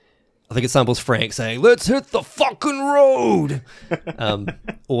I think it samples Frank saying, "Let's hit the fucking road."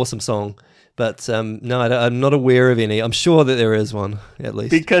 Awesome song. But no, I'm not aware of any. I'm sure that there is one, at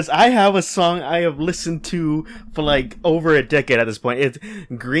least. Because I have a song I have listened to for like over a decade at this point. It's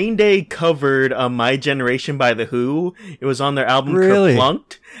Green Day covered My Generation by The Who. It was on their album Really?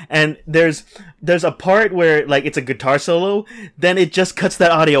 Kerplunked. And there's a part where like it's a guitar solo, then it just cuts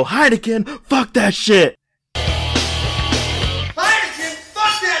that audio. "Heineken, fuck that shit."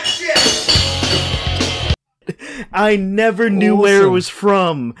 I never knew where it Awesome. was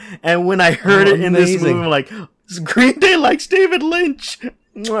from, and when I heard it in this amazing. movie, I'm like, Green Day likes David Lynch.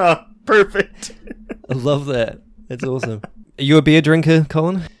 Mwah, perfect. I love that. That's awesome. Are you a beer drinker,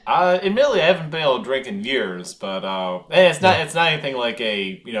 Colin? Admittedly, I haven't been able to drink in years, but it's not anything like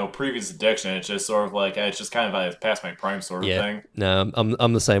a previous addiction. It's just sort of like it's just kind of past my prime sort of thing. No,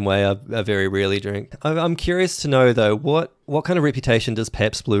 I'm the same way. I very rarely drink. I'm curious to know though, what kind of reputation does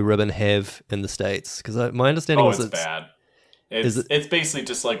Pabst Blue Ribbon have in the States? Because my understanding was it's bad. It's basically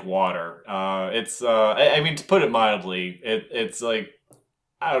just like water. I mean, to put it mildly, it's like,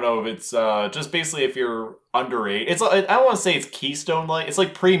 I don't know if it's just basically if you're underage. I don't want to say it's Keystone Light. It's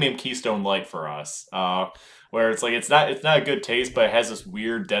like premium Keystone Light for us, where it's like it's not a good taste, but it has this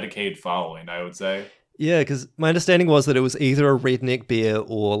weird dedicated following, I would say. Yeah, because my understanding was that it was either a redneck beer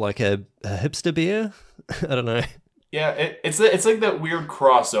or like a hipster beer. I don't know. Yeah, it's like that weird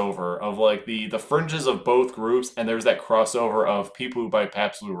crossover of like the fringes of both groups, and there's that crossover of people who buy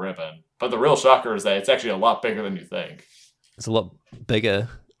Pabst Blue Ribbon. But the real shocker is that it's actually a lot bigger than you think. It's a lot bigger,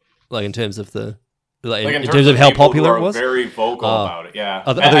 like in terms of the In terms of how people who popular are it was. Very vocal about it. Yeah,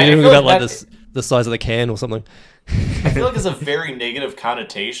 I thought you were about like the size of the can or something. I feel like it's a very negative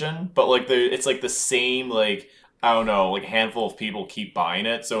connotation, but like it's like the same like I don't know, like handful of people keep buying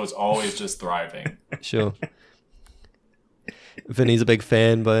it, so it's always just thriving. Sure. Vinny's a big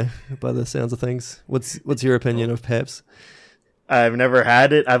fan by the sounds of things. What's your opinion of Pabst? I've never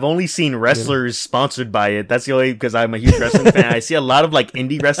had it. I've only seen wrestlers sponsored by it. That's the only because I'm a huge wrestling fan. I see a lot of like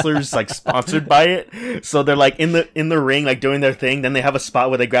indie wrestlers like sponsored by it. So they're like in the ring, like doing their thing. Then they have a spot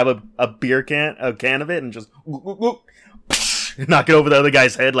where they grab a beer can of it, and just knock it over the other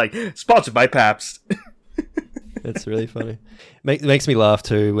guy's head, like sponsored by Pabst. That's really funny. Makes me laugh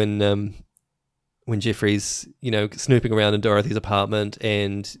too when Jeffrey's snooping around in Dorothy's apartment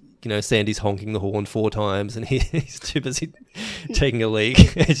and Sandy's honking the horn 4 times and he's too busy taking a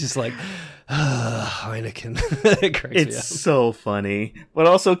leak. It's just like, Heineken. It cracks me It's up. so funny. But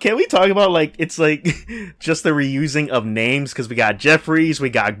also, can we talk about like it's like just the reusing of names? Because we got Jeffries, we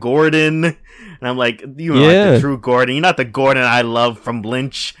got Gordon, and I'm like, you are not the true Gordon. You're not the Gordon I love from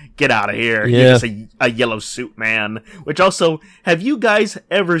Lynch. Get out of here. Yeah. You're just a yellow suit man. Which also, have you guys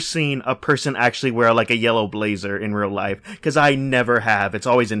ever seen a person actually wear like a yellow blazer in real life? Because I never have. It's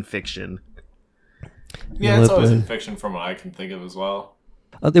always in fiction. Yeah, it's always in fiction from what I can think of as well.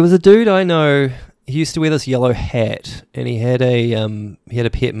 There was a dude I know. He used to wear this yellow hat, and he had a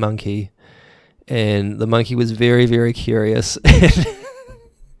pet monkey, and the monkey was very, very curious.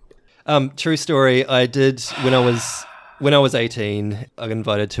 True story. I did when I was 18. I got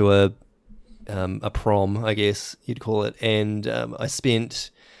invited to a prom, I guess you'd call it, and I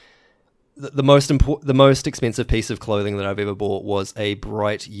spent the most expensive piece of clothing that I've ever bought was a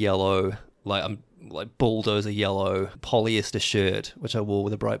bright yellow, like bulldozer yellow polyester shirt, which I wore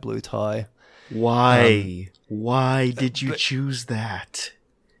with a bright blue tie. Why? Why did you choose that?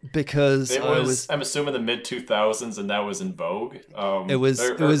 Because I'm assuming the mid 2000s, and that was in vogue. It was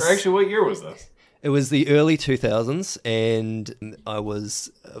actually, what year was this? It was the early 2000s, and I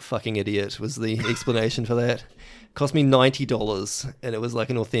was a fucking idiot. Was the explanation for that? It cost me $90, and it was like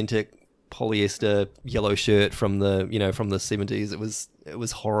an authentic polyester yellow shirt from the 70s. It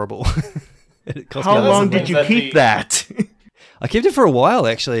was horrible. It cost How me long lots of did you money. keep that? I kept it for a while,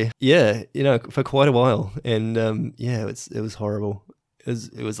 actually. Yeah, for quite a while, and it was horrible.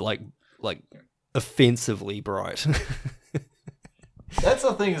 It was like offensively bright. That's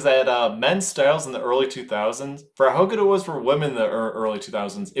the thing, is that men's styles in the early 2000s, for how good it was for women in the early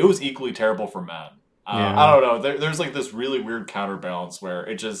 2000s, it was equally terrible for men. Yeah. I don't know. There's like this really weird counterbalance where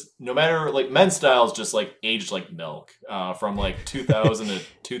it just, no matter, like, men's styles just like aged like milk from like 2000 to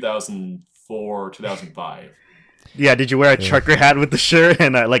 2004, 2005. Yeah, did you wear a trucker hat with the shirt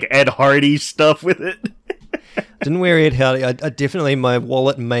and like Ed Hardy stuff with it? Didn't wear Ed Hardy. I definitely, my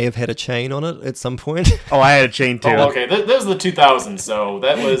wallet may have had a chain on it at some point. Oh, I had a chain too. Oh, okay. That was the 2000s, so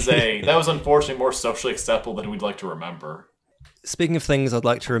that was unfortunately more socially acceptable than we'd like to remember. Speaking of things I'd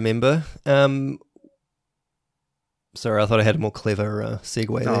like to remember, sorry, I thought I had a more clever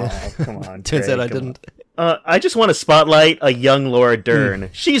segue there. Oh, come on. Turns Trey, out I come didn't. on. I just want to spotlight a young Laura Dern.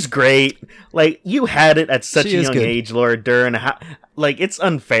 She's great. Like, you had it at such She a is young good. age, Laura Dern. It's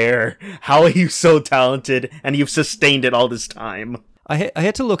unfair. How are you so talented and you've sustained it all this time? I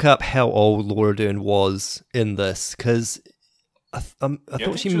had to look up how old Laura Dern was in this, because I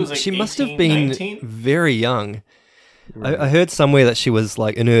thought she was like she must 18, have been 19? very young. I heard somewhere that she was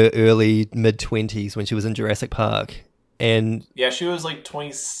like in her early mid-20s when she was in Jurassic Park. And Yeah, she was like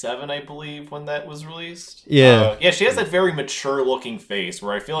 27, I believe, when that was released. Yeah. She has that very mature-looking face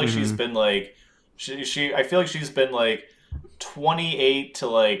where I feel like she's been like, I feel like she's been like 28 to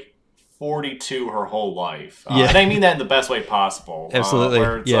like 42 her whole life. And I mean that in the best way possible. Absolutely.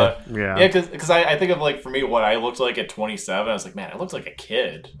 Where it's, Yeah. Yeah, because I think of, like, for me, what I looked like at 27. I was like, man, I looked like a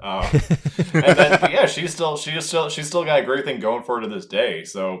kid. And then, but yeah, she's still got a great thing going for her to this day.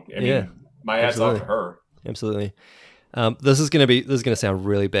 So I mean, my hat's off to her. Absolutely. This is gonna sound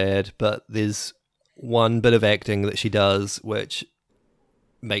really bad, but there's one bit of acting that she does which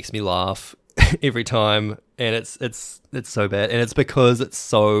makes me laugh every time, and it's so bad, and it's because it's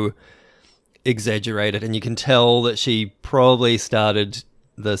so exaggerated, and you can tell that she probably started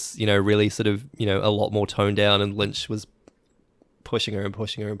this, really sort of, a lot more toned down, and Lynch was pushing her and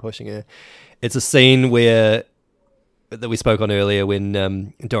pushing her and pushing her. It's a scene that we spoke on earlier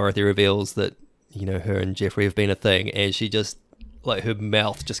when Dorothy reveals that her and Jeffrey have been a thing, and she just, like, her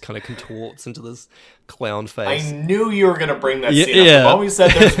mouth just kind of contorts into this clown face. I knew you were gonna bring that scene up. Yeah. The moment you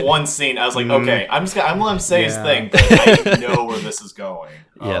said there's one scene, I was like, okay, I'm gonna let him say his thing, but I know where this is going.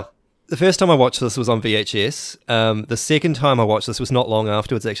 Yeah. The first time I watched this was on VHS. The second time I watched this was not long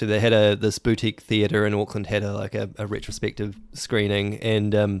afterwards, actually. They had this boutique theatre in Auckland had a retrospective screening,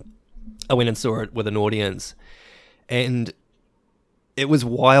 and I went and saw it with an audience. And it was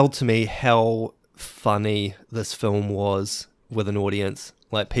wild to me how funny this film was with an audience.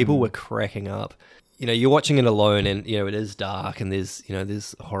 Like, people were cracking up. You're watching it alone, and it is dark, and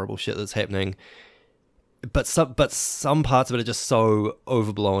there's horrible shit that's happening. But some parts of it are just so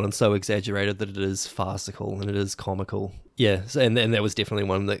overblown and so exaggerated that it is farcical and it is comical. Yeah, and that was definitely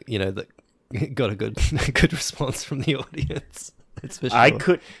one that that got a good response from the audience. That's for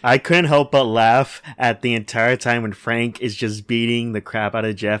sure. I couldn't help but laugh at the entire time when Frank is just beating the crap out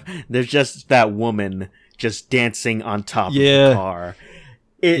of Jeff. There's just that woman just dancing on top of the car.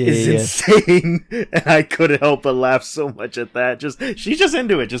 It is insane, and I couldn't help but laugh so much at that. She's just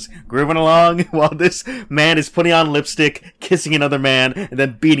into it, just grooving along while this man is putting on lipstick, kissing another man, and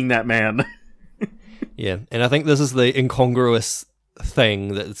then beating that man. Yeah, and I think this is the incongruous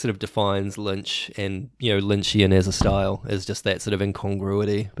thing that sort of defines Lynch and, Lynchian as a style, is just that sort of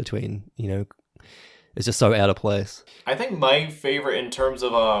incongruity between, it's just so out of place. I think my favorite in terms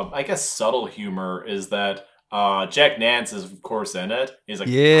of, I guess, subtle humor is that Jack Nance is, of course, in it. He's like,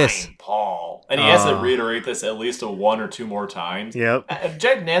 yes, I'm Paul. And he has to reiterate this at least one or two more times. Yep.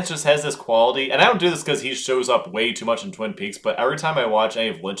 Jack Nance just has this quality, and I don't do this because he shows up way too much in Twin Peaks, but every time I watch any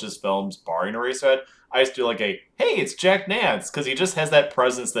of Lynch's films, barring Eraserhead, I just do like hey, it's Jack Nance, because he just has that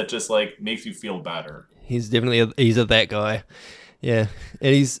presence that just, like, makes you feel better. He's definitely he's that guy. Yeah,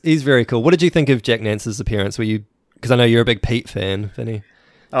 and he's very cool. What did you think of Jack Nance's appearance? Because I know you're a big Pete fan, Vinny.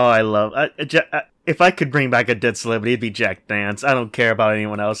 Oh, I love if I could bring back a dead celebrity, it'd be Jack Nance. I don't care about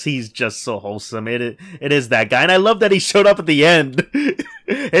anyone else. He's just so wholesome. It is that guy, and I love that he showed up at the end.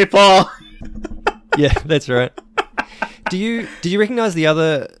 Hey, Paul. Yeah, that's right. Did you recognize the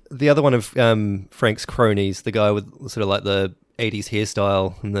other one of Frank's cronies, the guy with sort of like the 80s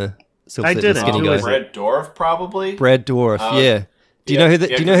hairstyle and the I didn't. skinny guy? Brad Dourif, probably. Brad Dourif, yeah. Do you know who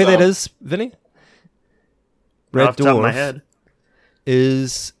that is, Vinny? Brad off the top of my Dourif head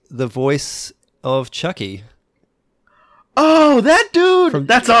is the voice of Chucky. Oh, that dude!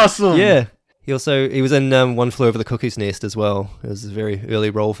 That's awesome! Yeah. He was in One Flew Over the Cuckoo's Nest as well. It was a very early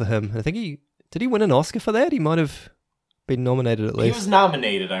role for him. I think did he win an Oscar for that? He might have been nominated at least. He was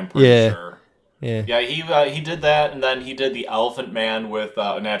nominated, I'm pretty sure. Yeah. Yeah, he did that, and then he did The Elephant Man with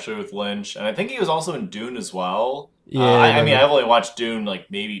naturally with Lynch, and I think he was also in Dune as well. Yeah. I mean, I've only watched Dune like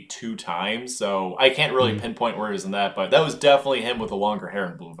maybe 2 times, so I can't really pinpoint where he was in that, but that was definitely him with the longer hair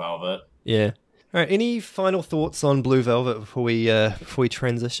in Blue Velvet. Yeah. All right. Any final thoughts on Blue Velvet before we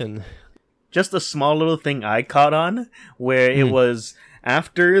transition? Just a small little thing I caught on, where it was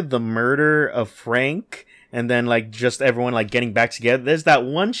after the murder of Frank, and then like just everyone like getting back together. There's that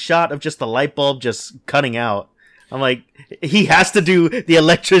one shot of just the light bulb just cutting out. I'm like, he has to do the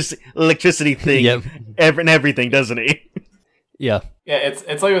electricity thing and everything, doesn't he? Yeah. Yeah,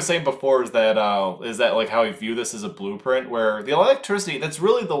 it's like I was saying before, is that like how I view this as a blueprint, where the electricity, that's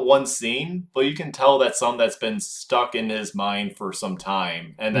really the one scene, but you can tell that's something that's been stuck in his mind for some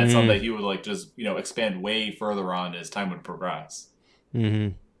time, and that's something that he would like just, expand way further on as time would progress.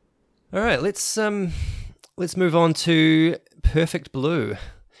 Mm-hmm. All right, let's move on to Perfect Blue.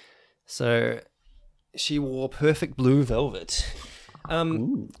 So she wore perfect blue velvet.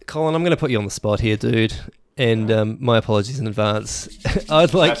 Colin, I'm going to put you on the spot here, dude. And my apologies in advance.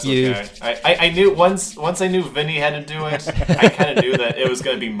 I'd like That's you. Okay. I knew once I knew Vinny had to do it, I kind of knew that it was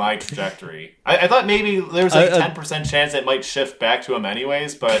going to be my trajectory. I thought maybe there was like 10% chance it might shift back to him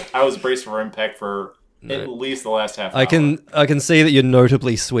anyways, but I was braced for impact for at least the last half hour. I can see that you're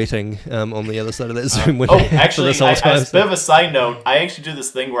notably sweating on the other side of that Zoom window. Actually, this whole time, as a bit of a side note, I actually do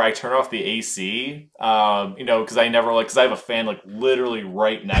this thing where I turn off the AC, because I have a fan like literally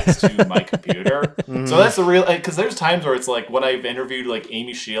right next to my computer. So that's the real, because there's times where it's like when I've interviewed like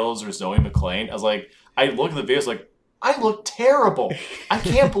Amy Shields or Zoe McClain, I was like, I look at the videos like, I look terrible. I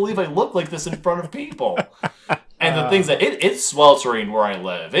can't believe I look like this in front of people. And the thing's that it's sweltering where I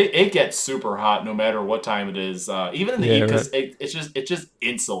live. It gets super hot no matter what time it is, even in the heat, because it just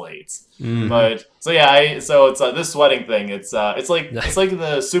insulates. But so yeah, so it's this sweating thing. It's like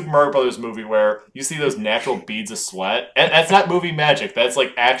the Super Mario Brothers movie where you see those natural beads of sweat. And that's not movie magic. That's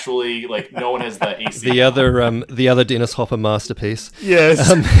like actually like no one has the AC. the other Dennis Hopper masterpiece.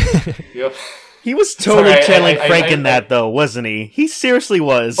 Yes. Yep. He was totally channeling Frank in that, though, wasn't he? He seriously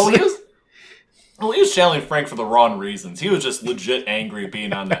was. Oh, he was channeling Frank for the wrong reasons. He was just legit angry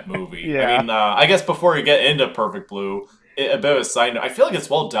being on that movie. Yeah. I mean, I guess before we get into Perfect Blue, a bit of a side note, I feel like it's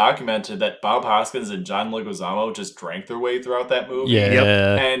well documented that Bob Hoskins and John Leguizamo just drank their way throughout that movie. Yeah. Yep.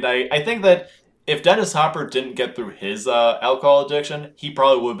 And I think that if Dennis Hopper didn't get through his alcohol addiction, he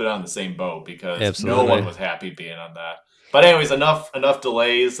probably would have been on the same boat, because no one was happy being on that. But anyways, enough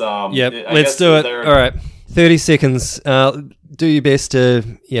delays. Let's do it. All right, 30 seconds. Do your best to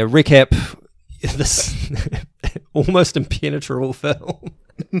recap this almost impenetrable film. All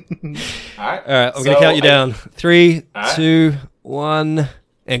right. I'm going to count you down. 3, 2, 1,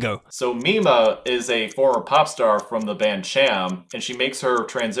 and go. So Mima is a former pop star from the band Cham, and she makes her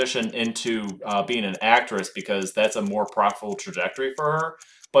transition into being an actress because that's a more profitable trajectory for her.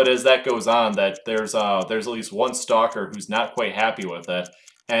 But as that goes on, that there's at least one stalker who's not quite happy with it,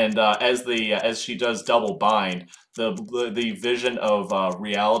 and as she does double bind, the vision of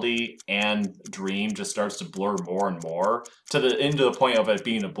reality and dream just starts to blur more and more to the point of it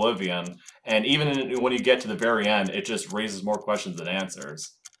being oblivion. And even when you get to the very end, it just raises more questions than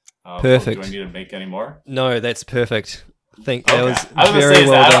answers. Perfect. Do I need to make any more? No, that's perfect. That was very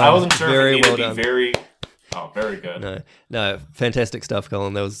well done. I wasn't sure very if it well needed done. to be very. Oh, very good. No, fantastic stuff,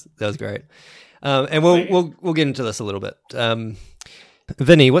 Colin. That was great. And we'll get into this a little bit.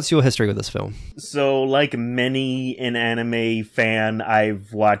 Vinny, what's your history with this film? So, like many an anime fan,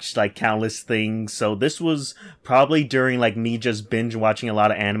 I've watched like countless things. So this was probably during like me just binge watching a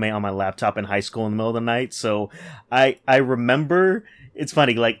lot of anime on my laptop in high school in the middle of the night. So I remember. It's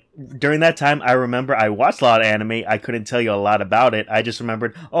funny, like, during that time, I remember I watched a lot of anime. I couldn't tell you a lot about it. I just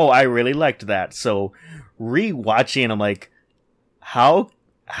remembered, I really liked that. So, re-watching it, I'm like, how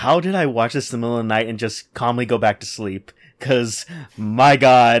did I watch this in the middle of the night and just calmly go back to sleep? Because, my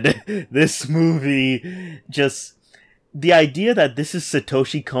God, this movie just... The idea that this is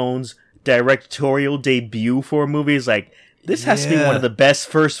Satoshi Kon's directorial debut for a movie is like, this has to be one of the best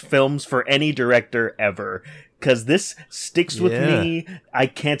first films for any director ever. Because this sticks with me. I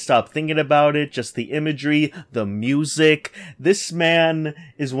can't stop thinking about it. Just the imagery, the music. This man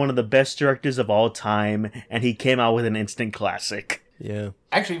is one of the best directors of all time, and he came out with an instant classic. Yeah.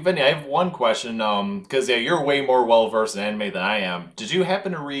 Actually, Vinny, I have one question. Because you're way more well-versed in anime than I am. Did you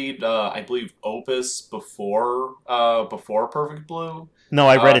happen to read, I believe, Opus before Perfect Blue? No,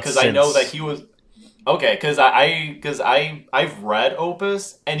 I read it since. Because I know that he was... Okay, I've read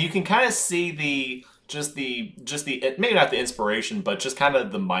Opus, and you can kind of see the maybe not the inspiration, but just kind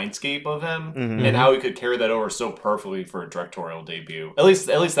of the mindscape of him and how he could carry that over so perfectly for a directorial debut. At least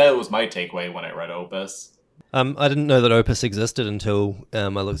that was my takeaway when I read Opus. I didn't know that Opus existed until I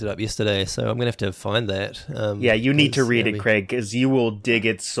looked it up yesterday, so I'm gonna have to find that. Yeah, you need to read it, Craig, because you will dig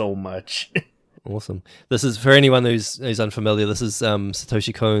it so much. Awesome. This is for anyone who's unfamiliar. This is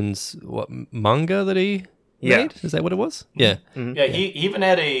Satoshi Kon's manga that he made. Is that what it was? Yeah. Mm-hmm. Yeah, he even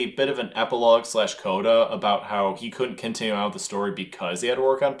had a bit of an epilogue / coda about how he couldn't continue out the story because he had to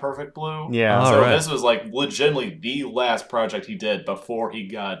work on Perfect Blue. Yeah. So right. this was like legitimately the last project he did before he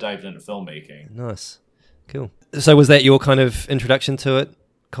dived into filmmaking. Nice. Cool. So was that your kind of introduction to it,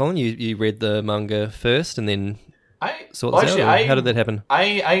 Colin? You read the manga first and then how did that happen?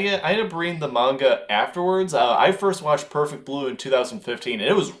 I ended up reading the manga afterwards. I first watched Perfect Blue in 2015, and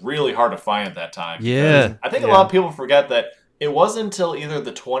it was really hard to find at that time. Yeah. I think a lot of people forget that it wasn't until either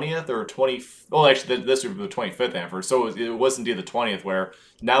the 20th or 20th. Well, actually, this would be the 25th anniversary, so it was indeed the 20th, where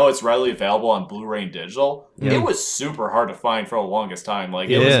now it's readily available on Blu-ray and digital. Yeah. It was super hard to find for the longest time.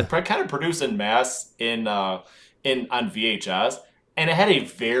 Like, it was kind of produced in mass on VHS. And it had a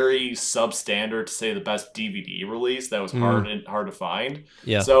very substandard, to say the best, DVD release that was hard to find.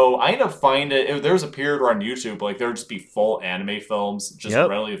 Yeah. So I ended up finding there was a period where on YouTube, like there would just be full anime films just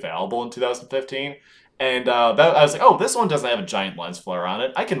readily available in 2015. And I was like, oh, this one doesn't have a giant lens flare on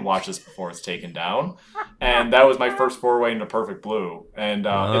it. I can watch this before it's taken down. And that was my first foray into Perfect Blue. And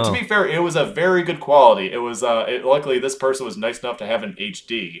to be fair, it was a very good quality. It was luckily this person was nice enough to have an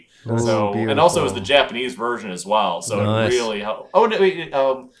HD. And also it was the Japanese version as well. So it really helped. Oh,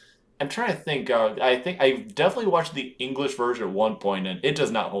 no, I'm trying to think. I think I definitely watched the English version at one point, and it does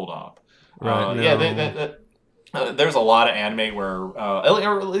not hold up. Right. There's a lot of anime where, or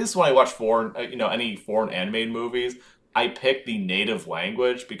at least when I watch any foreign animated movies, I pick the native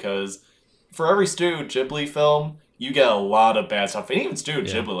language because for every Studio Ghibli film, you get a lot of bad stuff. And even Studio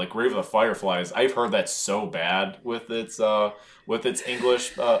Ghibli, like Grave of the Fireflies, I've heard that's so bad with its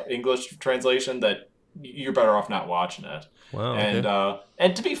English translation that you're better off not watching it. Wow.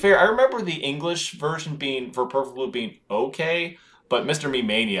 And to be fair, I remember the English version for Perfect Blue being okay, but Mr. Me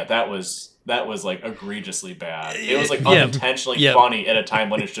Mania, that was like egregiously bad. It was like unintentionally funny at a time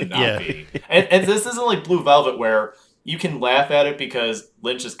when it should not be. And this isn't like Blue Velvet where you can laugh at it because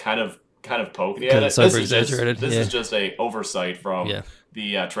Lynch is kind of poking at it. This is just a oversight from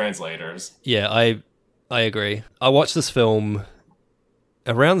the translators. Yeah, I agree. I watched this film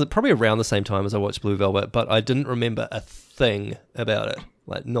probably around the same time as I watched Blue Velvet, but I didn't remember a thing about it.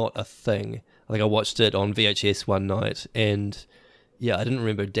 Like, not a thing. Like, I watched it on VHS one night, and yeah, I didn't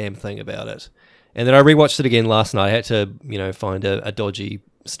remember a damn thing about it. And then I rewatched it again last night. I had to, find a dodgy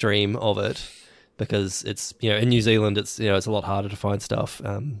stream of it because it's, in New Zealand, it's a lot harder to find stuff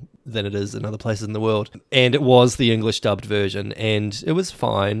than it is in other places in the world. And it was the English dubbed version, and it was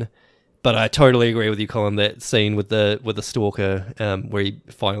fine. But I totally agree with you, Colin. That scene with the stalker, where he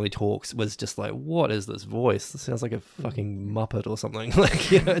finally talks, was just like, "What is this voice? This sounds like a fucking Muppet or something."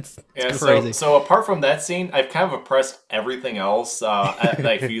 Like, it's crazy. So apart from that scene, I've kind of oppressed everything else that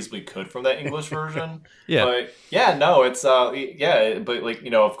I feasibly could from that English version. Yeah, but yeah, no, it's but like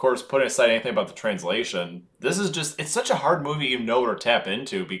of course, putting aside anything about the translation, this is it's such a hard movie you know to tap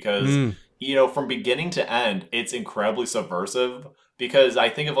into because from beginning to end, it's incredibly subversive. Because I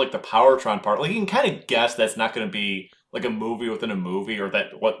think of like the Powertron part, like you can kind of guess that's not going to be like a movie within a movie, or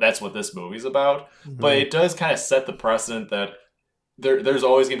that's what this movie's about. Mm-hmm. But it does kind of set the precedent that there's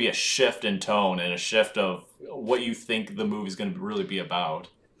always going to be a shift in tone and a shift of what you think the movie's going to really be about.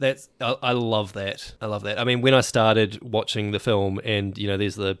 I love that. I love that. I mean, when I started watching the film, and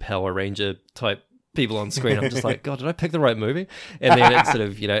there's the Power Ranger type people on screen, I'm just like, God, did I pick the right movie? And then it sort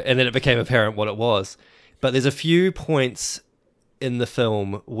of and then it became apparent what it was. But there's a few points in the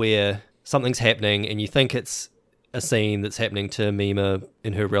film where something's happening and you think it's a scene that's happening to Mima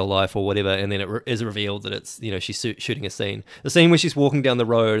in her real life or whatever, and then it is revealed that it's she's shooting a scene. The scene where she's walking down the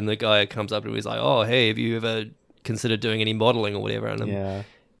road and the guy comes up and he's like, "Oh, hey, have you ever considered doing any modeling or whatever?" And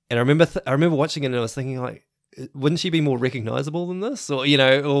I remember watching it and I was thinking, like, wouldn't she be more recognizable than this? Or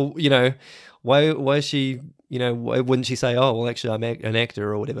why is she, why wouldn't she say, "Oh, well, actually, I'm an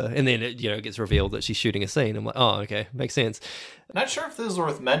actor," or whatever? And then it gets revealed that she's shooting a scene. I'm like, oh, okay, makes sense. Not sure if this is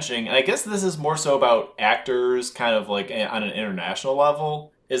worth mentioning, and I guess this is more so about actors kind of like on an international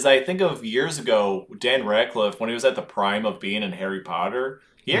level, is I think of years ago, Dan Radcliffe, when he was at the prime of being in Harry Potter,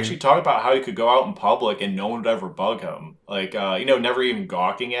 he actually talked about how he could go out in public and no one would ever bug him. Like, never even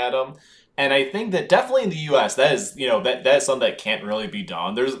gawking at him. And I think that definitely in the U.S., that is, that is something that can't really be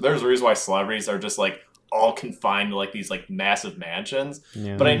done. There's a reason why celebrities are just like all confined to like these like massive mansions.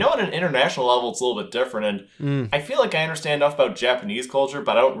 Yeah. But I know at an international level, it's a little bit different. And I feel like I understand enough about Japanese culture,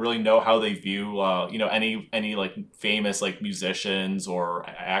 but I don't really know how they view, any like famous like musicians or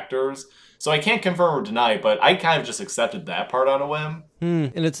actors. So I can't confirm or deny, but I kind of just accepted that part on a whim.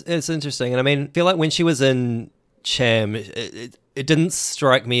 And it's interesting. And I mean, I feel like when she was in Cham, it didn't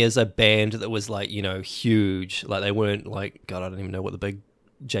strike me as a band that was like, huge. Like they weren't like, God, I don't even know what the big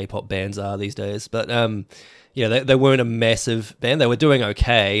J-pop bands are these days. But they weren't a massive band. They were doing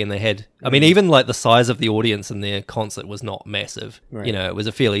okay, and they had, I mean, even like the size of the audience in their concert was not massive. Right. It was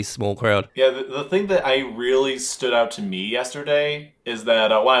a fairly small crowd. Yeah, the thing that I really stood out to me yesterday is that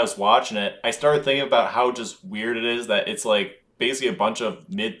when I was watching it, I started thinking about how just weird it is that it's like basically a bunch of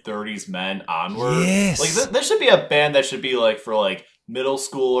mid-30s men onward. Yes. Like, there should be a band that should be like for like middle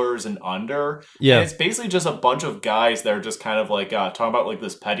schoolers and under. Yeah. And it's basically just a bunch of guys that are just kind of like talking about like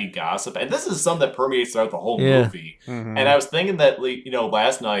this petty gossip. And this is something that permeates throughout the whole movie. Mm-hmm. And I was thinking that,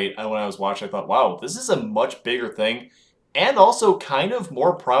 last night when I was watching, I thought, wow, this is a much bigger thing. And also kind of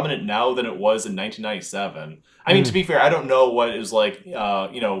more prominent now than it was in 1997. I mean, to be fair, I don't know what it was like,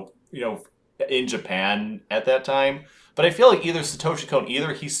 in Japan at that time. But I feel like either Satoshi Kon,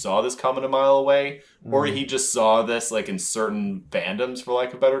 either he saw this coming a mile away, or he just saw this like in certain fandoms, for lack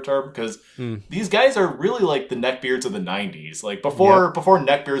of a better term, because these guys are really like the neckbeards of the 90s. Like before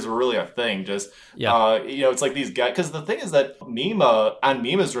neckbeards were really a thing, it's like these guys. Because the thing is that on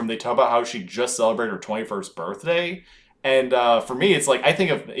Mima's room, they talk about how she just celebrated her 21st birthday. And for me, it's like, I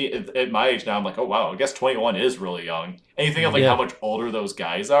think of at my age now, I'm like, oh, wow, I guess 21 is really young. And you think of like how much older those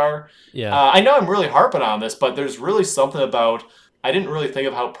guys are. Yeah. I know I'm really harping on this, but there's really something about, I didn't really think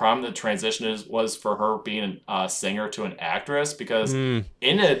of how prominent the transition was for her being a singer to an actress, because in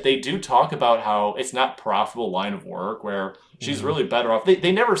it, they do talk about how it's not a profitable line of work, where she's really better off.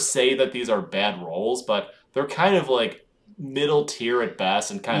 They never say that these are bad roles, but they're kind of like middle tier at best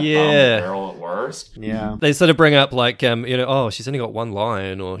and kind of bottom of the barrel at worst. Yeah. They sort of bring up like, she's only got one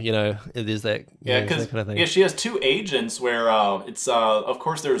line, or, there's that, because kind of thing. She has two agents where it's, of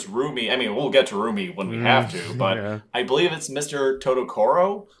course, there's Rumi. I mean, we'll get to Rumi when we have to, but I believe it's Mr.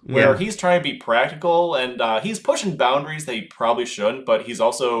 Todokoro, where he's trying to be practical, and he's pushing boundaries that he probably shouldn't, but he's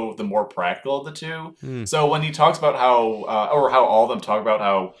also the more practical of the two. So when he talks about how all of them talk about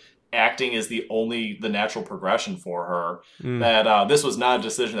how acting is the natural progression for her, that this was not a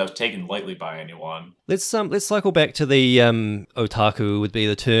decision that was taken lightly by anyone. Let's cycle back to the otaku would be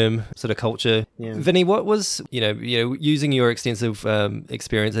the term, sort of culture. Yeah. Vinny, what was using your extensive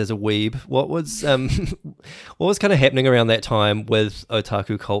experience as a weeb, what was kind of happening around that time with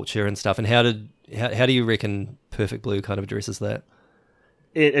otaku culture and stuff, and how do you reckon Perfect Blue kind of addresses that?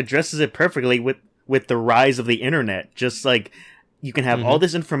 It addresses it perfectly with the rise of the internet. Just like, you can have all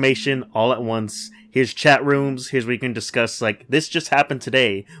this information all at once. Here's chat rooms. Here's where you can discuss, like, this just happened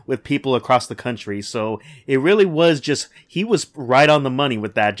today with people across the country. So it really was he was right on the money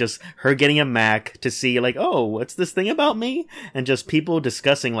with that. Just her getting a Mac to see, like, oh, what's this thing about me? And just people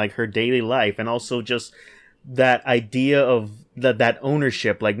discussing, like, her daily life. And also just that idea of that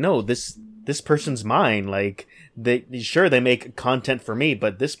ownership. Like, no, this person's mine. Like, they make content for me,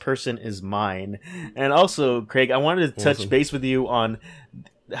 but this person is mine. And also, Craig, I wanted to touch base with you on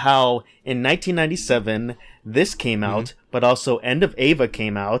how in 1997 this came out, but also End of Ava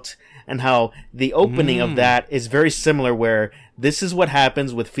came out, and how the opening of that is very similar, where this is what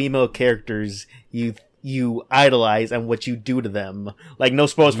happens with female characters you idolize and what you do to them. Like, no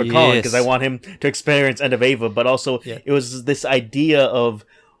spoilers for Colin, because I want him to experience End of Ava, but also it was this idea of,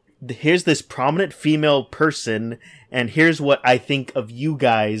 here's this prominent female person, and here's what I think of you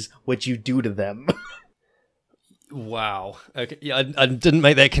guys, what you do to them. Wow. Okay. Yeah, I didn't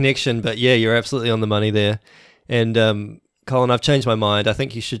make that connection, but yeah, you're absolutely on the money there. And Colin, I've changed my mind. I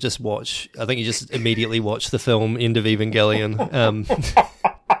think you should just immediately watch the film End of Evangelion.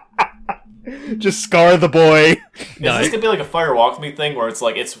 Just scar the boy. No. Is this gonna be like a Fire Walk With Me thing, where it's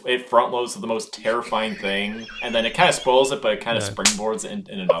like it front loads to the most terrifying thing, and then it kind of spoils it, but it kind of springboards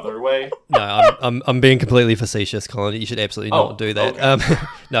in another way? No, I'm being completely facetious, Colin. You should absolutely not do that. Okay.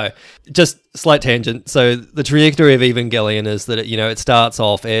 No, just slight tangent. So the trajectory of Evangelion is that it starts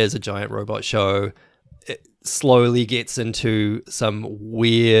off as a giant robot show. It slowly gets into some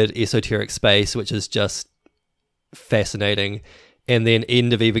weird esoteric space, which is just fascinating. And then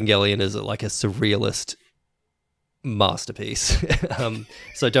End of Evangelion is like a surrealist masterpiece.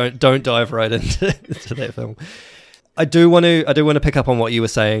 So don't dive right into that film. I do want to pick up on what you were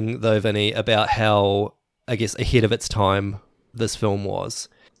saying though, Vinny, about how, I guess, ahead of its time this film was.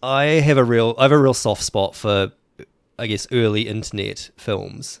 I have a real soft spot for, I guess, early internet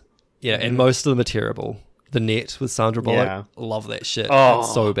films. Yeah, and most of them are terrible. The Net with Sandra Bullock, Yeah. love that shit. Oh.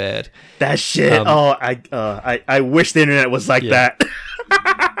 It's so bad. That shit. I wish the internet was like that.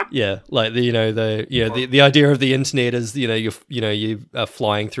 Yeah, like the idea of the internet is you are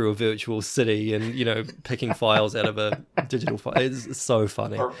flying through a virtual city and picking files out of a digital file. It's so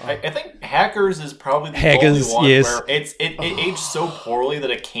funny. Or I think Hackers is probably the Hackers, only one yes. where it aged so poorly that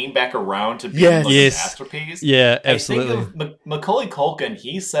it came back around to being Yes. like Yes. a masterpiece. Yeah, absolutely. I think of Macaulay Culkin.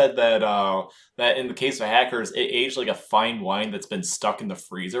 He said that that in the case of Hackers, it aged like a fine wine that's been stuck in the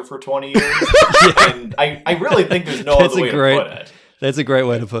freezer for 20 years. And I really think there's no other way to put it. That's a great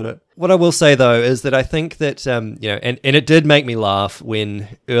way to put it. What I will say though is that I think that and it did make me laugh when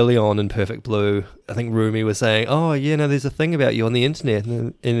early on in Perfect Blue, I think Rumi was saying, "Oh, yeah, no, there's a thing about you on the internet,"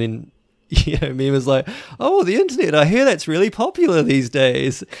 and then me was like, "Oh, the internet! I hear that's really popular these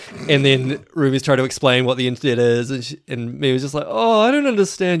days." And then Ruby's trying to explain what the internet is, and me was just like, "Oh, I don't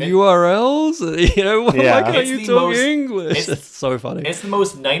understand URLs. Why can't you talk English?" It's so funny. It's the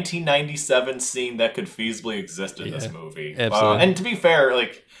most 1997 scene that could feasibly exist in this movie. Absolutely. And to be fair,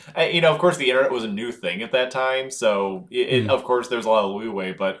 like of course, the internet was a new thing at that time, so of course there's a lot of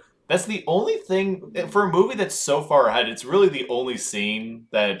leeway, but. That's the only thing for a movie that's so far ahead. It's really the only scene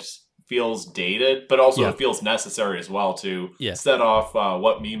that feels dated, but also it feels necessary as well to set off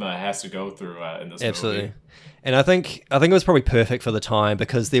what Mima has to go through in this movie. And I think it was probably perfect for the time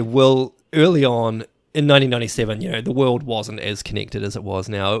because early on in 1997, the world wasn't as connected as it was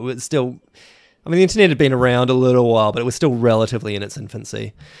now. It was still, the internet had been around a little while, but it was still relatively in its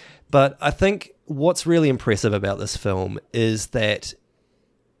infancy. But I think what's really impressive about this film is that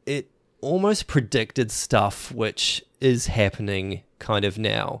it almost predicted stuff which is happening kind of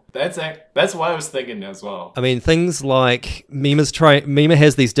now. That's what I was thinking as well. Things like Mima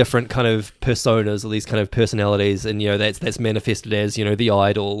has these different kind of personas or these kind of personalities, and that's manifested as the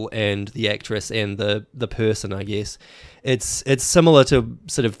idol and the actress and the person. I guess it's similar to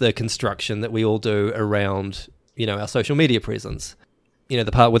sort of the construction that we all do around our social media presence. The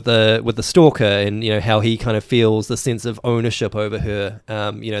part with the stalker and how he kind of feels the sense of ownership over her.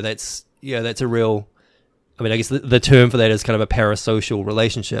 That's a real. I guess the term for that is kind of a parasocial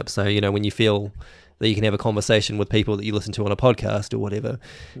relationship. So when you feel that you can have a conversation with people that you listen to on a podcast or whatever,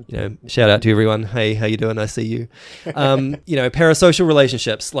 shout out to everyone. Hey, how you doing? I see you. Parasocial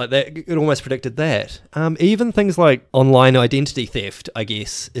relationships like that. It almost predicted that. Even things like online identity theft, I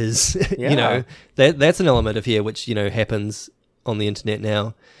guess, is that's an element of here which happens on the internet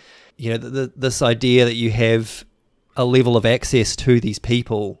now. This idea that you have a level of access to these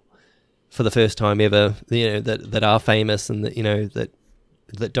people for the first time ever, that are famous and that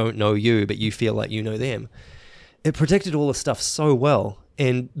that don't know you, but you feel like you know them. It predicted all this stuff so well,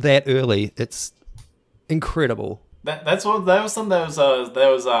 and that early, it's incredible. That was something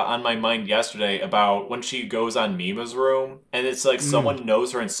that was on my mind yesterday about when she goes on Mima's room, and it's like someone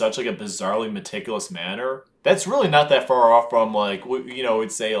knows her in such like a bizarrely meticulous manner. That's really not that far off from like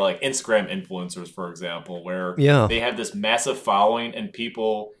we'd say like Instagram influencers, for example, where they have this massive following and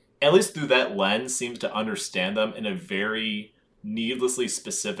people, at least through that lens, seems to understand them in a very needlessly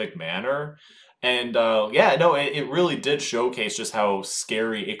specific manner. And it really did showcase just how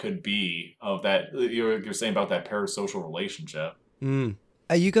scary it could be of that. You're saying about that parasocial relationship.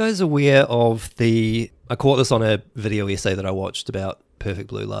 Are you guys aware of I caught this on a video essay that I watched about Perfect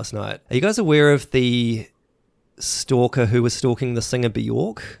Blue last night. Are you guys aware of the stalker who was stalking the singer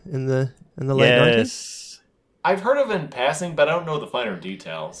Bjork in the late 90s? I've heard of it in passing, but I don't know the finer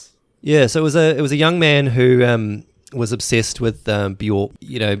details. Yeah, so it was a young man who was obsessed with Bjork.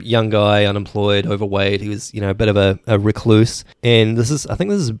 Young guy, unemployed, overweight. He was a bit of a recluse, and I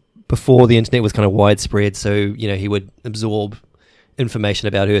think this is before the internet was kind of widespread. So he would absorb information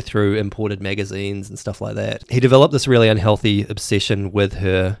about her through imported magazines and stuff like that. He developed this really unhealthy obsession with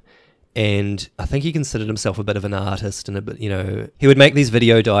her. And I think he considered himself a bit of an artist, and a bit, he would make these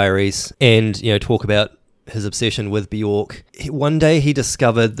video diaries and, talk about his obsession with Bjork. One day he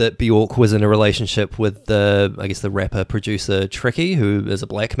discovered that Bjork was in a relationship with the rapper producer Tricky, who is a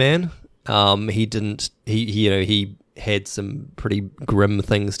black man. He had some pretty grim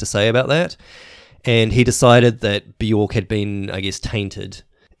things to say about that. And he decided that Bjork had been, I guess, tainted.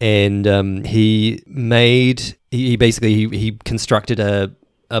 And he constructed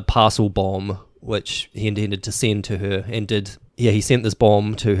a parcel bomb which he intended to send to her, and he sent this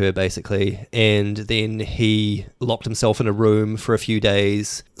bomb to her basically, and then he locked himself in a room for a few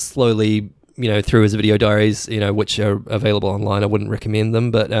days, slowly through his video diaries, which are available online. I wouldn't recommend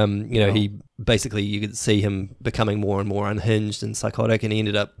them, but he basically you could see him becoming more and more unhinged and psychotic, and he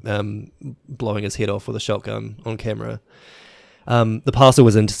ended up blowing his head off with a shotgun on camera. The parcel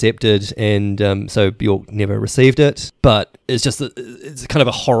was intercepted, and so Bjork never received it. But it's kind of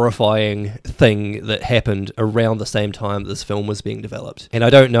a horrifying thing that happened around the same time that this film was being developed. And I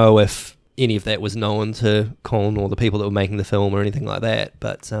don't know if any of that was known to Colin or the people that were making the film or anything like that.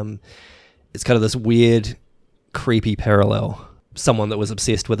 But it's kind of this weird, creepy parallel. Someone that was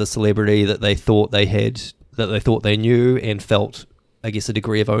obsessed with a celebrity that they thought they knew and felt, I guess, a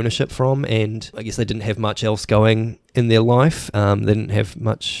degree of ownership from, and I guess they didn't have much else going in their life. They didn't have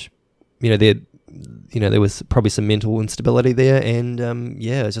much, there was probably some mental instability there, and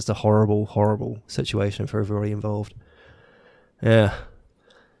it's just a horrible, horrible situation for everybody involved. Yeah.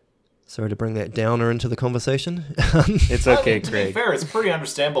 Sorry to bring that downer into the conversation. It's okay, To Craig. be fair, it's pretty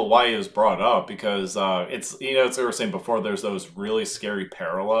understandable why it was brought up, because it's as we were saying before, there's those really scary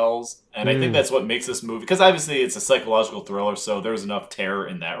parallels, and I think that's what makes this movie, because obviously it's a psychological thriller, so there's enough terror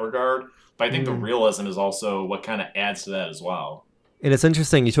in that regard, but I think the realism is also what kind of adds to that as well. And it's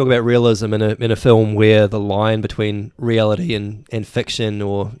interesting, you talk about realism in a film where the line between reality and fiction,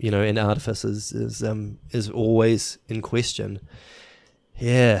 or and artifice is always in question.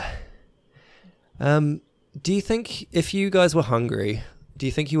 Yeah. Do you think if you guys were hungry, do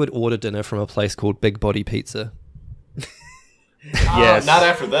you think you would order dinner from a place called Big Body Pizza? Yes. Not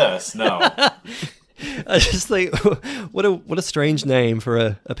after this, no. I just think, what a strange name for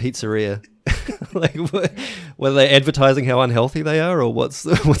a pizzeria. Like, were they advertising how unhealthy they are, or what's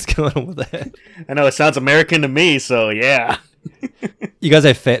going on with that? I know, it sounds American to me, so yeah. You guys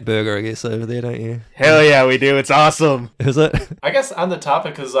have Fat Burger, I guess, over there, don't you? Hell yeah, we do. It's awesome. Is it? I guess on the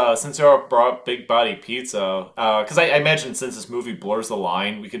topic, because since you all brought Big Body Pizza, because I imagine since this movie blurs the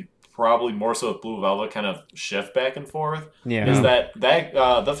line, we could probably more so with Blue Velvet kind of shift back and forth. Yeah. Is that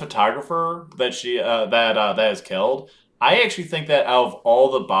the photographer that she that is killed? I actually think that out of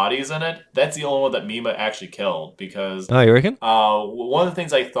all the bodies in it, that's the only one that Mima actually killed, because Oh, you reckon? one of the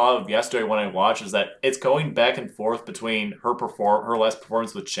things I thought of yesterday when I watched is that it's going back and forth between her last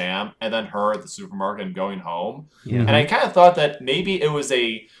performance with Cham and then her at the supermarket and going home. Yeah. And I kind of thought that maybe it was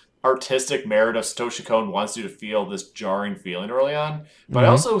a artistic merit of Satoshi Kon wants you to feel this jarring feeling early on. But I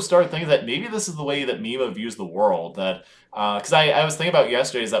also started thinking that maybe this is the way that Mima views the world. That because I was thinking about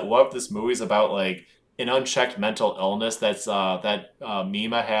yesterday is that what if this movie's about like an unchecked mental illness that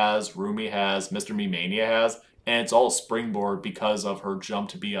Mima has, Rumi has, Mr. Mimania has, and it's all a springboard because of her jump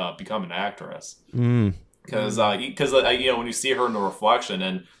to become an actress. Because when you see her in the reflection,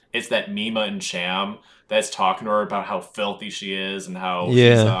 and it's that Mima and Cham that's talking to her about how filthy she is and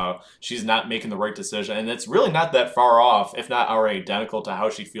how she's not making the right decision, and it's really not that far off, if not already identical to how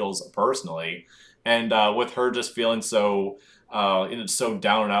she feels personally. And with her just feeling so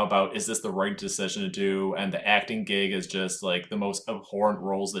down and out about, is this the right decision to do? And the acting gig is just like the most abhorrent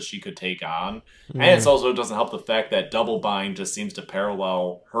roles that she could take on. And it also doesn't help the fact that Double Bind just seems to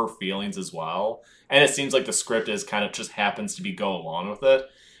parallel her feelings as well. And it seems like the script is kind of just happens to be go along with it.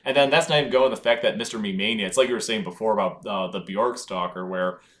 And then that's not even going the fact that Mr. Mimania, it's like you were saying before about the Bjork stalker,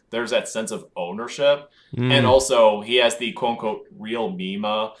 where there's that sense of ownership. And also he has the quote unquote real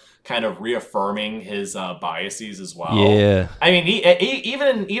Mima kind of reaffirming his biases as well. Yeah. I mean, he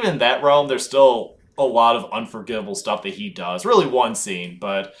even in that realm, there's still a lot of unforgivable stuff that he does. Really one scene,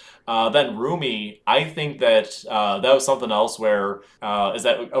 but then Rumi, I think that that was something else where is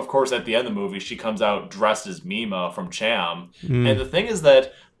that, of course, at the end of the movie, she comes out dressed as Mima from Cham. And the thing is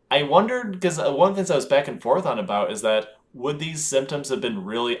that I wondered, because one of the things I was back and forth on about is that would these symptoms have been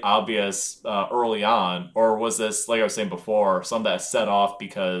really obvious early on, or was this, like I was saying before, something that set off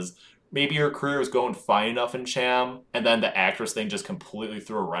because maybe her career was going fine enough in Cham, and then the actress thing just completely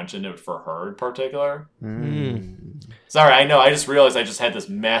threw a wrench into it for her in particular? Sorry, I know, I just realized I just had this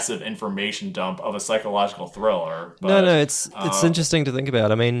massive information dump of a psychological thriller. But, No, it's interesting to think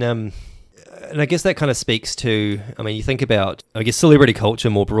about. I mean, and I guess that kind of speaks to, I mean, you think about, I guess, celebrity culture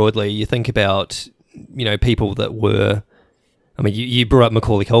more broadly. You think about, people that were, I mean, you brought up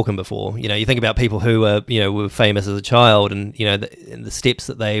Macaulay Culkin before. You think about people who were famous as a child, and and the steps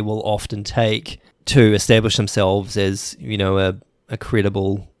that they will often take to establish themselves as a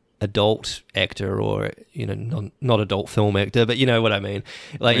credible adult actor, or not adult film actor, but you know what I mean.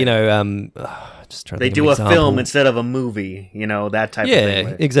 Like just trying to They think do of a an film example. instead of a movie, that type of thing.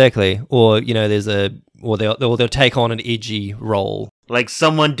 Yeah, exactly. Or they'll take on an edgy role. Like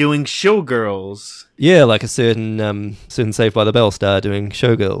someone doing Showgirls. Yeah, like a certain Saved by the Bell star doing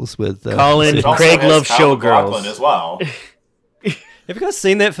Showgirls with Colin it also Craig has loves Kyle Showgirls. MacLachlan as well. Have you guys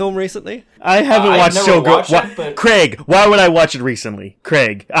seen that film recently? I haven't I've watched never Showgirls. watched it, but- Craig, why would I watch it recently?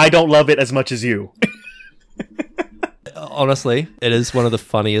 Craig, I don't love it as much as you. Honestly, it is one of the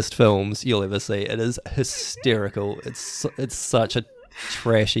funniest films you'll ever see. It is hysterical. It's such a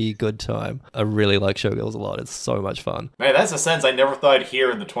trashy good time. I really like Showgirls a lot. It's so much fun. Man, that's a sense I never thought I'd hear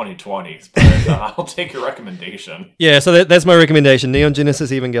in the 2020s, but I'll take your recommendation. Yeah, so that's my recommendation. Neon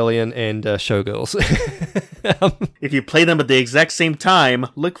Genesis Evangelion and Showgirls. If you play them at the exact same time,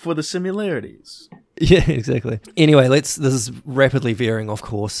 look for the similarities. Yeah, exactly. Anyway, this is rapidly veering off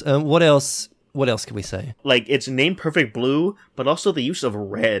course. What else can we say? Like, it's named Perfect Blue, but also the use of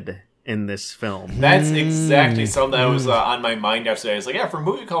red in this film. That's exactly something that was on my mind yesterday. It's like, yeah, for a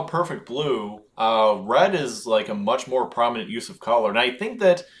movie called Perfect Blue, red is like a much more prominent use of color. And I think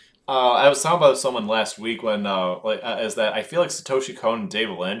that I was talking about someone last week when is that I feel like Satoshi Kon and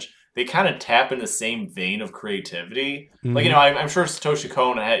David Lynch, they kind of tap in the same vein of creativity. Like, I'm sure Satoshi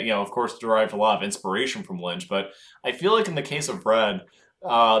Kon had, of course, derived a lot of inspiration from Lynch, but I feel like in the case of red,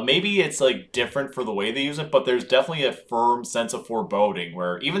 maybe it's like different for the way they use it, but there's definitely a firm sense of foreboding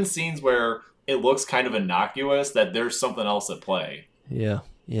where even scenes where it looks kind of innocuous, that there's something else at play. Yeah,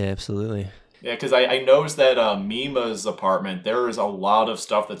 absolutely. Yeah, because I noticed that Mima's apartment, there is a lot of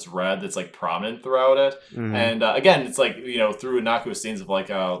stuff that's red that's like prominent throughout it, and again, it's like through innocuous scenes of like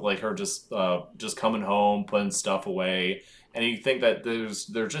her just coming home, putting stuff away. And you think that there's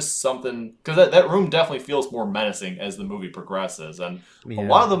just something, because that room definitely feels more menacing as the movie progresses. And a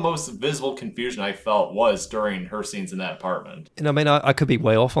lot of the most visible confusion I felt was during her scenes in that apartment. And I mean, I could be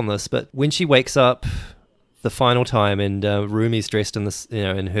way off on this, but when she wakes up the final time and Rumi's dressed in this,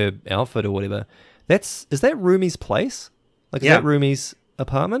 in her outfit or whatever, is that Rumi's place? Like, is that Rumi's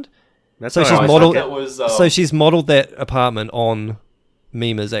apartment? That's so how she's I modeled. That was, so she's modeled that apartment on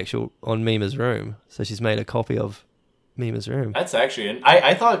Mima's room. So she's made a copy of Mima's room. That's actually, and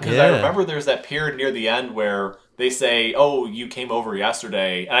I thought, because I remember there's that period near the end where they say, "Oh, you came over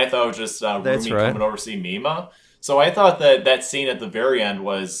yesterday," and I thought it was just Rumi coming over to see Mima. So I thought that scene at the very end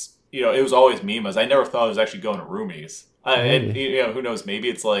was, it was always Mima's. I never thought it was actually going to Rumi's. And who knows? Maybe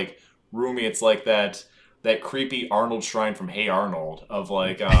it's like Rumi. It's like that creepy Arnold shrine from Hey Arnold of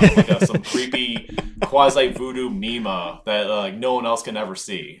some creepy quasi voodoo Mima that no one else can ever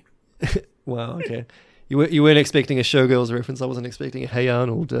see. Wow. Okay. You weren't expecting a Showgirls reference. I wasn't expecting a Hey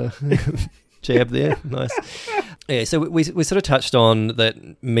Arnold jab there. Nice. Yeah, so we sort of touched on that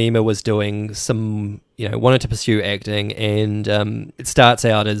Mima was doing some, wanted to pursue acting, and it starts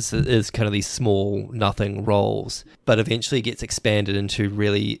out as kind of these small, nothing roles, but eventually gets expanded into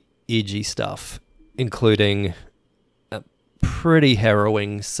really edgy stuff, including a pretty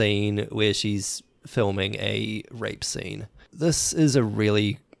harrowing scene where she's filming a rape scene. This is a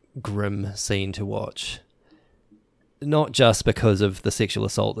really grim scene to watch, not just because of the sexual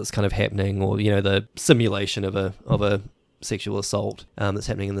assault that's kind of happening, or the simulation of a sexual assault that's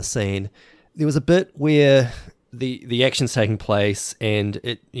happening in the scene. There was a bit where the action's taking place, and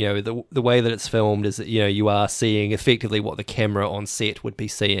it the way that it's filmed is that you are seeing effectively what the camera on set would be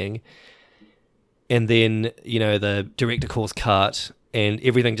seeing, and then the director calls cut and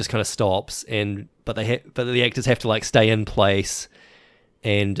everything just kind of stops, but the actors have to like stay in place.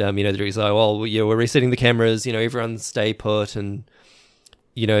 And, the director's like, well, we're resetting the cameras, everyone stay put. And,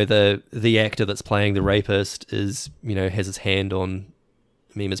 the actor that's playing the rapist is, has his hand on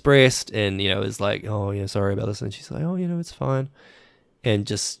Mima's breast and, is like, oh, sorry about this. And she's like, oh, it's fine. And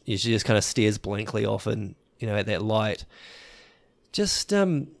she just kind of stares blankly off and, at that light. Just, I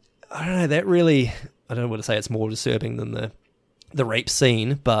don't know, that really, I don't know what to say, it's more disturbing than the rape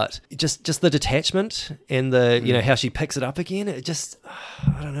scene, but just the detachment and the how she picks it up again, it just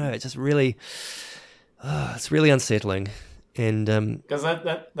I don't know, it just really it's really unsettling. And because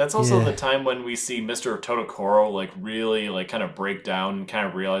that's also the time when we see Mr. Totokoro like really like kind of break down and kind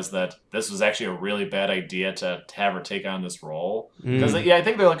of realize that this was actually a really bad idea to have her take on this role, because I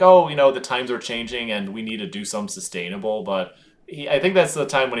think they're like, the times are changing and we need to do something sustainable, but I think that's the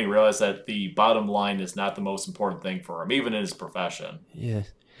time when he realized that the bottom line is not the most important thing for him, even in his profession. Yeah,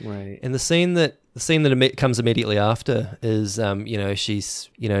 right. And the scene that comes immediately after is, she's,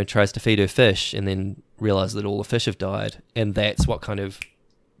 tries to feed her fish and then realizes that all the fish have died, and that's what kind of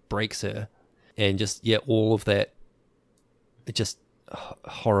breaks her, and just all of that, just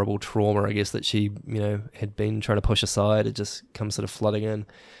horrible trauma, I guess, that she had been trying to push aside. It just comes sort of flooding in.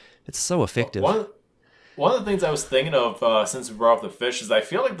 It's so effective. One of the things I was thinking of since we brought up the fish is I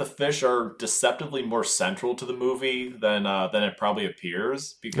feel like the fish are deceptively more central to the movie than it probably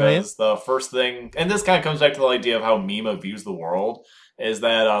appears, because the first thing, and this kind of comes back to the idea of how Mima views the world, is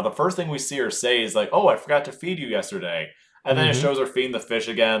that the first thing we see her say is like, "Oh, I forgot to feed you yesterday," And then it shows her feeding the fish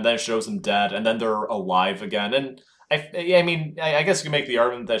again, then it shows them dead, and then they're alive again. And I guess you can make the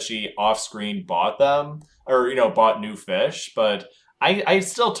argument that she off-screen bought them, or, bought new fish, but I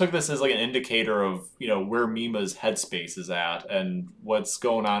still took this as like an indicator of, where Mima's headspace is at and what's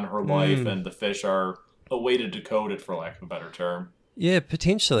going on in her life, and the fish are a way to decode it, for lack of a better term. Yeah,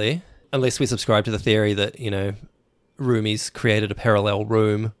 potentially. Unless we subscribe to the theory that, Rumi's created a parallel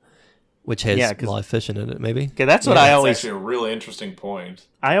room which has live fish in it, maybe. Okay, that's what I always... That's actually a really interesting point.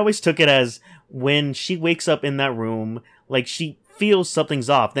 I always took it as when she wakes up in that room, like, she feels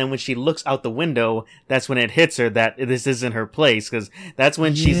something's off. Then when she looks out the window, that's when it hits her that this isn't her place, because that's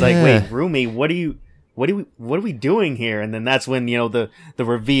when she's like, wait, Rumi, what are we doing here? And then that's when, the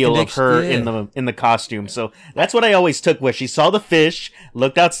reveal of her in the costume. So that's what I always took, where she saw the fish,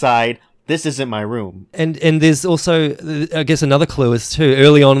 looked outside, this isn't my room. And there's also, I guess, another clue is too,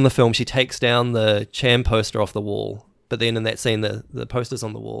 early on in the film, she takes down the Cham poster off the wall, but then in that scene, the poster's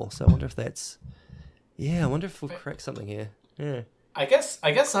on the wall. So I wonder if that's... Yeah, I wonder if we'll crack something here. Yeah. I guess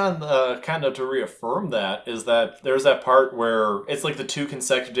on kind of to reaffirm that is that there's that part where it's like the 2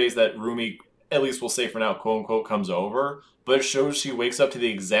 consecutive days that Rumi, at least we'll say for now, quote unquote, comes over, but it shows she wakes up to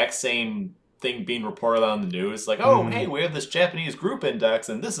the exact same thing being reported on the news, like, oh, hey, we have this Japanese group index,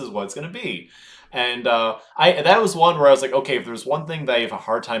 and this is what it's going to be. And that was one where I was like, okay, if there's one thing that I have a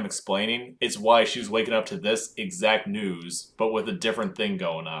hard time explaining, it's why she was waking up to this exact news, but with a different thing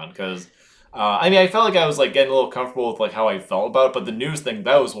going on. Because, I felt like I was like getting a little comfortable with like how I felt about it, but the news thing,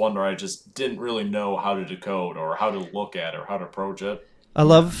 that was one where I just didn't really know how to decode or how to look at or how to approach it. I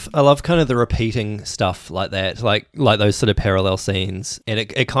love kind of the repeating stuff like that, like those sort of parallel scenes, and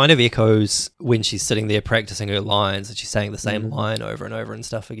it kind of echoes when she's sitting there practicing her lines and she's saying the same line over and over and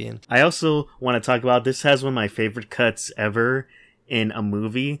stuff again. I also want to talk about, this has one of my favorite cuts ever in a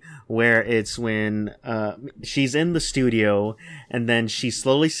movie, where it's when she's in the studio and then she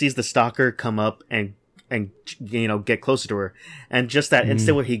slowly sees the stalker come up and get closer to her, and just that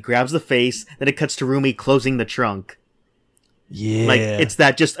instant where he grabs the face, then it cuts to Rumi closing the trunk. Yeah. Like, it's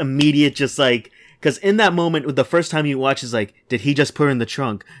that just immediate, just like, because in that moment, the first time you watch is like, did he just put her in the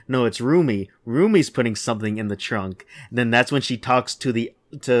trunk? No, it's Rumi. Rumi's putting something in the trunk. And then that's when she talks to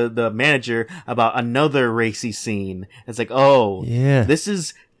the manager about another racy scene. It's like, oh, yeah, this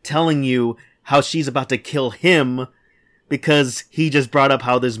is telling you how she's about to kill him, because he just brought up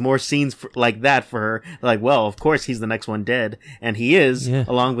how there's more scenes like that for her. Like, well, of course he's the next one dead. And he is,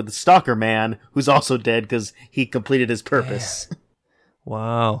 along with the stalker man, who's also dead because he completed his purpose. Yeah.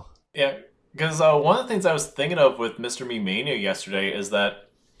 Wow. Yeah, because one of the things I was thinking of with Mr. Me Mania yesterday is that,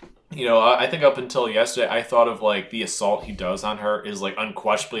 I think up until yesterday, I thought of, like, the assault he does on her is, like,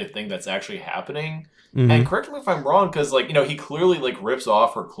 unquestionably a thing that's actually happening. And correct me if I'm wrong, because, like, he clearly, like, rips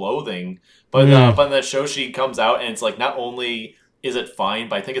off her clothing, but in that show she comes out and it's, like, not only is it fine,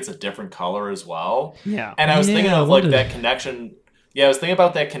 but I think it's a different color as well. Yeah. And I was thinking of, like, that connection. Yeah, I was thinking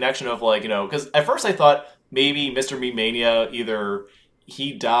about that connection of, like, because at first I thought maybe Mr. Me Mania, either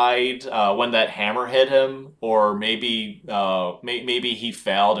he died when that hammer hit him, or maybe he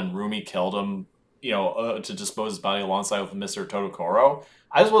failed and Rumi killed him, to dispose his body alongside with Mr. Totokoro.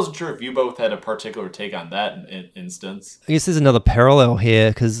 I just wasn't sure if you both had a particular take on that instance. I guess there's another parallel here,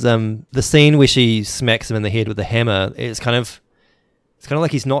 because the scene where she smacks him in the head with the hammer, it's kind of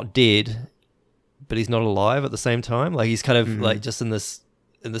like he's not dead, but he's not alive at the same time. Like, he's kind of like just in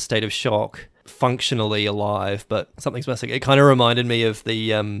the state of shock, functionally alive, but something's missing. It kind of reminded me of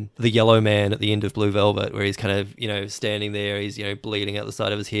the yellow man at the end of Blue Velvet, where he's kind of standing there, he's bleeding out the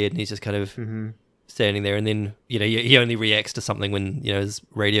side of his head, and he's just kind of standing there, and then he only reacts to something when his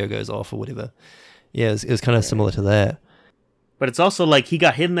radio goes off or whatever. Yeah, it was kind of similar to that. But it's also like he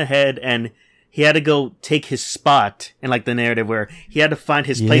got hit in the head and he had to go take his spot in, like, the narrative where he had to find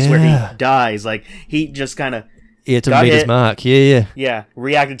his place where he dies. Like, he just kind of to meet his mark. Yeah,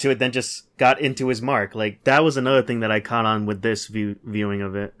 reacted to it, then just got into his mark. Like, that was another thing that I caught on with this viewing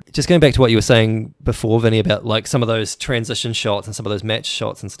of it. Just going back to what you were saying before, Vinny, about, like, some of those transition shots and some of those match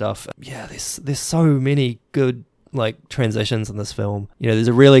shots and stuff. Yeah, there's so many good, like, transitions in this film. There's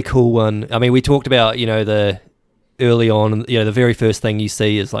a really cool one. I mean, we talked about, the early on, the very first thing you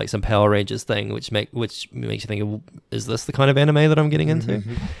see is, like, some Power Rangers thing, which makes you think, is this the kind of anime that I'm getting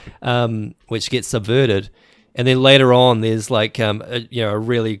into? Which gets subverted. And then later on, there's like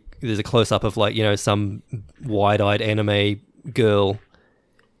there's a close up of, like, some wide-eyed anime girl,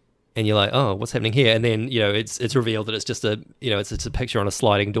 and you're like, oh, what's happening here? And then it's revealed that it's just it's a picture on a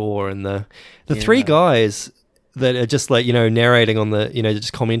sliding door, and the three guys that are just, like, narrating on the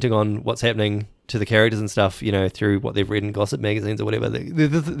just commenting on what's happening to the characters and stuff, you know, through what they've read in gossip magazines or whatever.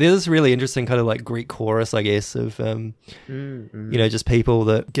 There's this really interesting kind of like Greek chorus, I guess, of you know, just people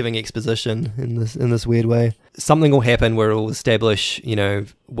that giving exposition in this weird way. Something will happen where it will establish, you know,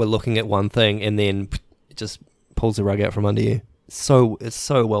 we're looking at one thing, and then it just pulls the rug out from under you. So it's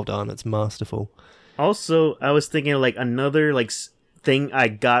so well done. It's masterful. Also, I was thinking like another like thing I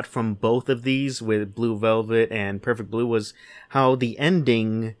got from both of these with Blue Velvet and Perfect Blue was how the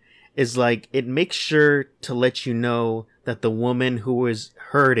ending is like, it makes sure to let you know that the woman who was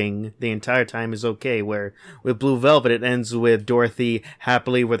hurting the entire time is okay, where with Blue Velvet it ends with Dorothy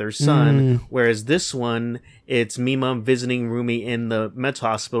happily with her son, whereas this one, it's Mima visiting Rumi in the mental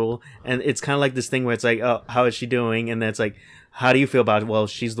hospital, and it's kind of like this thing where it's like, oh, how is she doing? And then it's like, how do you feel about it? Well,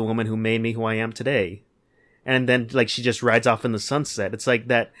 she's the woman who made me who I am today. And then like she just rides off in the sunset. It's like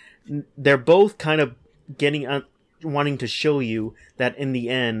that they're both kind of getting on, wanting to show you that in the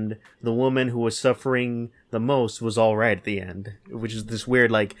end, the woman who was suffering the most was all right at the end, which is this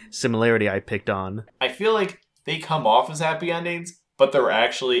weird like similarity I picked on. I feel like they come off as happy endings, but they're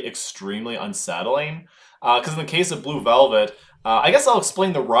actually extremely unsettling. Because in the case of Blue Velvet, I guess I'll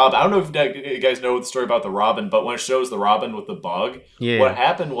explain the Robin. I don't know if you guys know the story about the Robin, but when it shows the Robin with the bug, what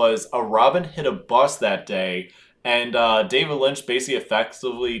happened was a Robin hit a bus that day, and David Lynch basically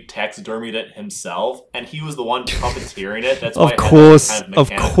effectively taxidermied it himself, and he was the one puppeteering it. That's why of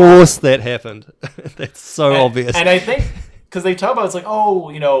course that happened. That's so obvious. And I think, because they talk about it's like,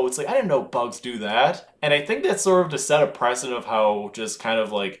 oh, you know, it's like, I didn't know bugs do that. And I think that's sort of to set a precedent of how just kind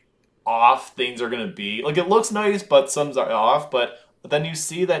of like off things are going to be. Like, it looks nice, but some are off. But then you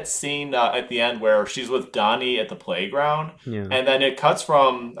see that scene at the end where she's with Donnie at the playground. Yeah. And then it cuts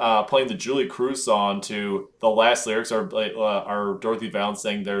from playing the Julie Cruz song to the last lyrics are Dorothy Valance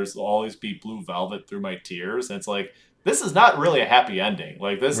saying, "There's always be blue velvet through my tears." And it's like, this is not really a happy ending.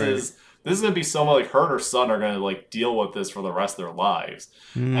 Like, this is going to be someone like her and her son are going to like deal with this for the rest of their lives.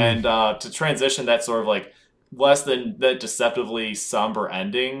 And to transition that sort of like less than that deceptively somber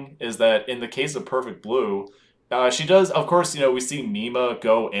ending is that in the case of Perfect Blue, she does, of course, you know, we see Mima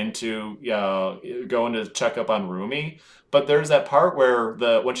go into check up on Rumi, but there's that part where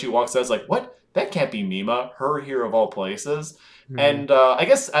when she walks out, it's like, what? That can't be Mima, her here of all places. And I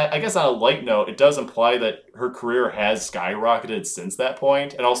guess on a light note, it does imply that her career has skyrocketed since that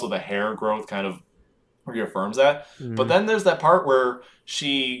point, and also the hair growth kind of reaffirms that. But then there's that part where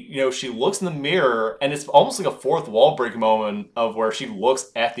she looks in the mirror, and it's almost like a fourth wall break moment of where she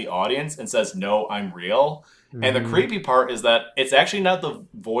looks at the audience and says, "No, I'm real." And the creepy part is that it's actually not the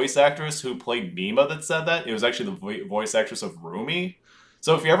voice actress who played Mima that said that. It was actually the voice actress of Rumi.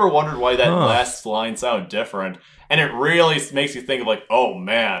 So if you ever wondered why that last line sounded different, and it really makes you think of like, oh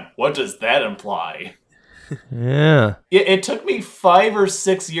man, what does that imply? Yeah. It took me 5 or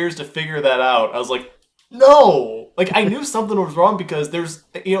 6 years to figure that out. I was like, no! Like, I knew something was wrong because there's,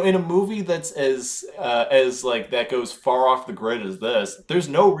 you know, in a movie that's as like, that goes far off the grid as this, there's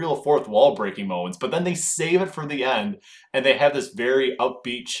no real fourth wall breaking moments, but then they save it for the end, and they have this very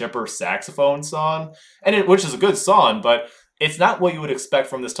upbeat, chipper saxophone song, which is a good song, but it's not what you would expect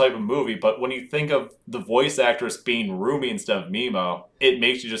from this type of movie. But when you think of the voice actress being Rumi instead of Mima, it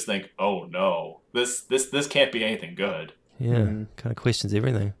makes you just think, oh no, this can't be anything good. Yeah, kind of questions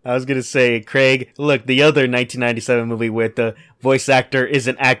everything. I was going to say, Craig, look, the other 1997 movie where the voice actor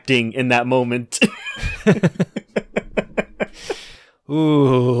isn't acting in that moment.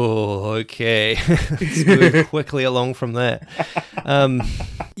 Ooh, okay. Let's move quickly along from that.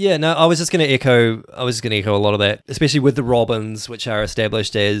 Yeah, no, I was just going to echo a lot of that, especially with the Robins, which are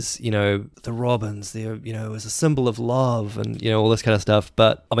established as, you know, the Robins, they're, you know, as a symbol of love and, you know, all this kind of stuff.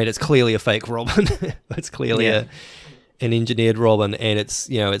 But, I mean, it's clearly a fake Robin. It's clearly an engineered Robin, and it's,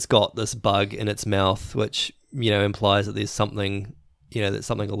 you know, it's got this bug in its mouth, which, you know, implies that there's something, you know, that's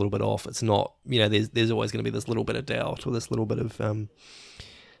something a little bit off. It's not, you know, there's always going to be this little bit of doubt or this little bit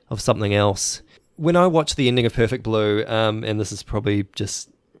of something else. When I watched the ending of Perfect Blue, and this is probably just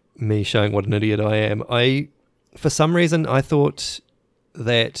me showing what an idiot I am, for some reason I thought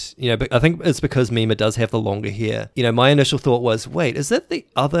that, you know, but I think it's because Mima does have the longer hair. You know, my initial thought was, wait, is that the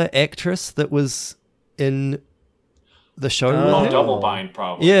other actress that was in the show? Double bind,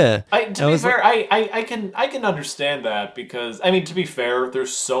 probably. Yeah. To be fair, I can understand that, because I mean, to be fair,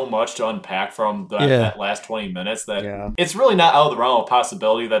 there's so much to unpack from that last 20 minutes that it's really not out of the realm of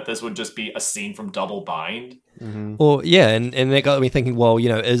possibility that this would just be a scene from Double Bind. Mm-hmm. Or and that got me thinking, well, you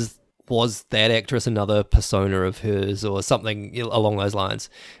know, was that actress another persona of hers or something along those lines?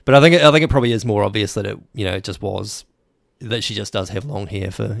 But I think it probably is more obvious that it, you know, just was that she just does have long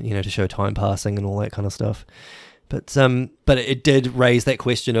hair for, you know, to show time passing and all that kind of stuff. But it did raise that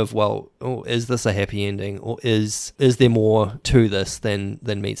question of, well, is this a happy ending, or is there more to this than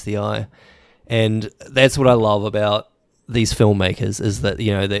meets the eye? And that's what I love about these filmmakers, is that,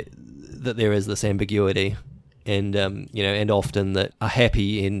 you know, that there is this ambiguity, and you know, and often that a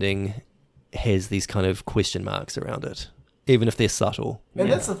happy ending has these kind of question marks around it, even if they're subtle.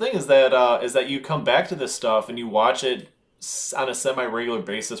 And that's the thing, is that you come back to this stuff and you watch it on a semi-regular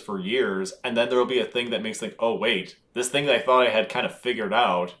basis for years, and then there'll be a thing that makes like, oh wait, this thing that I thought I had kind of figured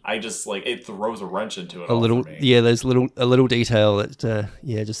out, I just like, it throws a wrench into it. A little, yeah, there's a little detail that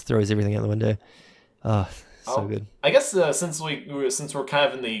just throws everything out the window. So good. I guess since we're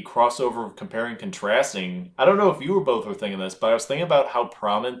kind of in the crossover of comparing, contrasting, I don't know if you both were thinking this, but I was thinking about how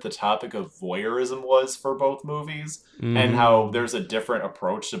prominent the topic of voyeurism was for both movies, and how there's a different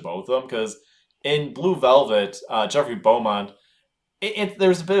approach to both of them. Because in Blue Velvet, Jeffrey Beaumont,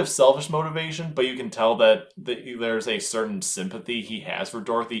 there's a bit of selfish motivation, but you can tell that there's a certain sympathy he has for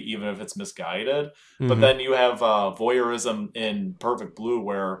Dorothy, even if it's misguided. But then you have voyeurism in Perfect Blue,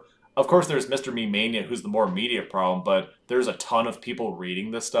 where, of course, there's Mr. Me Mania, who's the more immediate problem, but there's a ton of people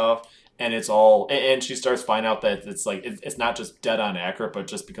reading this stuff, and it's all, and she starts finding out that it's like, it's not just dead on accurate, but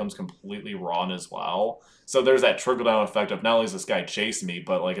just becomes completely wrong as well. So there's that trickle down effect of, not only is this guy chasing me,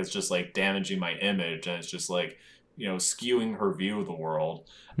 but like, it's just like damaging my image, and it's just like, you know, skewing her view of the world.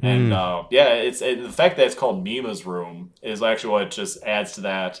 And the fact that it's called Mima's Room is actually what just adds to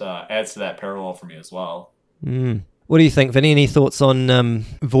that parallel for me as well. What do you think, Vinny? Any thoughts on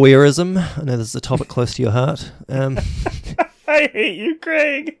voyeurism? I know this is a topic close to your heart. I hate you,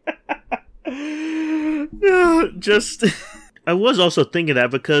 Craig. No, just I was also thinking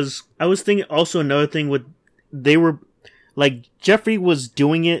that, because I was thinking also another thing with, they were like, Jeffrey was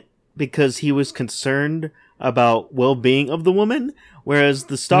doing it because he was concerned about well-being of the woman, whereas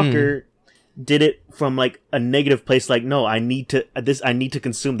the stalker did it from like a negative place, like, no, I need to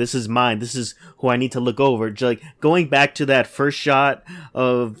consume, this is mine, this is who I need to look over. Just like going back to that first shot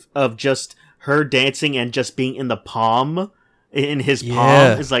of just her dancing and just being in the palm, in his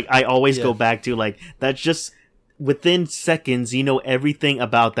palm, is like, I always go back to, like, that's just within seconds, you know everything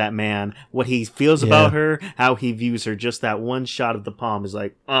about that man, what he feels about her, how he views her. Just that one shot of the palm is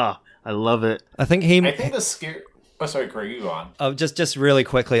like, I love it. I think the scare. Oh, sorry, Craig, you go on. Oh, just really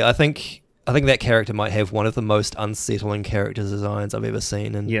quickly, I think that character might have one of the most unsettling character designs I've ever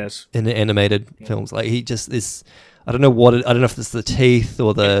seen in animated films. Like, he just is, I don't know I don't know if it's the teeth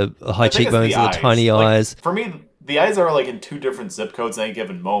or the high cheekbones or the tiny eyes. For me, the eyes are like in two different zip codes at any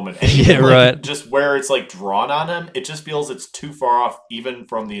given moment. And just where it's like drawn on him, it just feels it's too far off even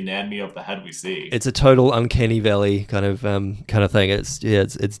from the anatomy of the head we see. It's a total uncanny valley kind of thing.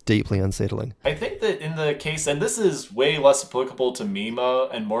 It's deeply unsettling. I think that in the case, and this is way less applicable to Mima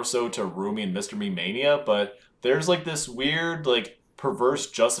and more so to Rumi and Mr. Me Mania, but there's like this weird, like, perverse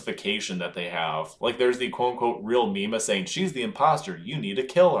justification that they have. Like, there's the quote-unquote real Mima saying, she's the imposter, you need to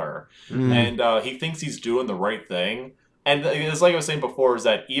kill her. And he thinks he's doing the right thing. And it's like I was saying before, is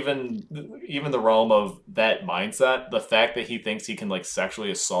that even the realm of that mindset, the fact that he thinks he can, like,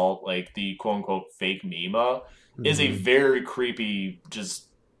 sexually assault, like, the quote-unquote fake Mima is a very creepy, just,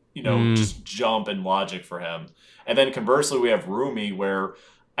 you know, just jump in logic for him. And then conversely, we have Rumi, where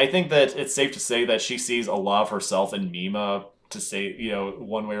I think that it's safe to say that she sees a lot of herself in Mima, to say, you know,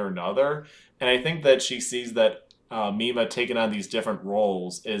 one way or another. And I think that she sees that Mima taking on these different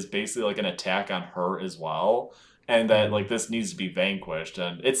roles is basically like an attack on her as well, and that like this needs to be vanquished.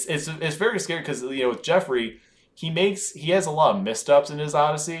 And it's very scary, because, you know, with Jeffrey, he has a lot of missteps in his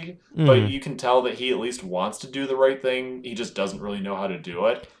Odyssey, but you can tell that he at least wants to do the right thing. He just doesn't really know how to do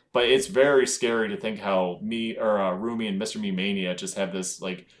it. But it's very scary to think how Rumi and Mr. Me Mania just have this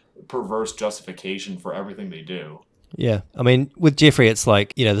like perverse justification for everything they do. Yeah, I mean, with Jeffrey, it's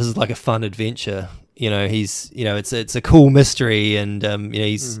like, you know, this is like a fun adventure. You know, he's, you know, it's a cool mystery, and you know,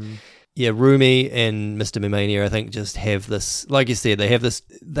 he's, Rumi and Mr. Mimania, I think, just have this, like you said,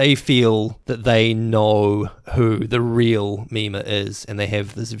 they feel that they know who the real Mima is, and they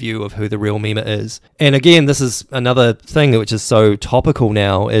have this view of who the real Mima is. And again, this is another thing which is so topical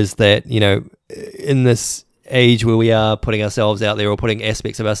now, is that, you know, in this age where we are putting ourselves out there, or putting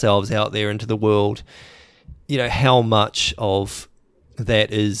aspects of ourselves out there into the world, you know, how much of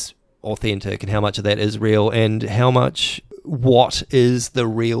that is authentic and how much of that is real, and what is the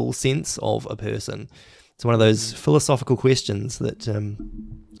real sense of a person. It's one of those philosophical questions that,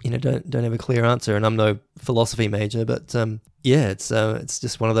 you know, don't have a clear answer. And I'm no philosophy major, but it's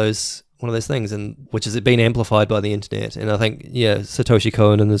just one of those things, and which has been amplified by the internet. And I think, Satoshi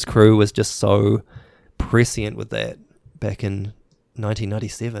Kon and his crew was just so prescient with that back in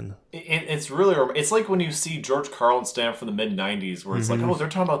 1997. It's really, it's like when you see George Carlin stand up from the mid '90s, where it's like, oh, they're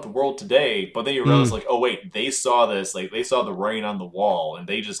talking about the world today, but then you realize like, oh wait, they saw this, like they saw the writing on the wall, and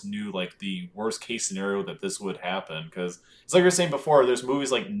they just knew like the worst case scenario that this would happen. Because it's like you were saying before, there's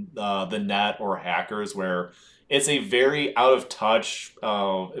movies like The Net or Hackers where it's a very out of touch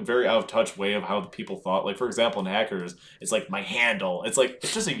way of how the people thought. Like for example, in Hackers, it's like my handle. It's like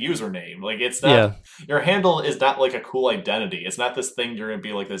it's just a username. Like it's not your handle is not like a cool identity. It's not this thing you're gonna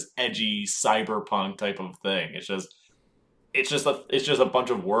be like this edgy cyberpunk type of thing. It's just a bunch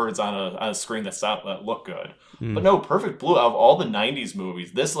of words on a screen that look good. But no, Perfect Blue, out of all the '90s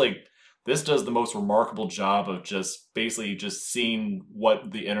movies, this does the most remarkable job of just basically just seeing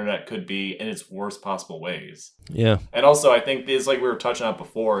what the internet could be in its worst possible ways. Yeah. And also, I think it's like we were touching on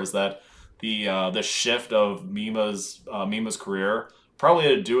before, is that the shift of Mima's career probably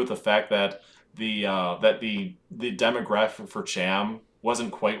had to do with the fact that the demographic for Cham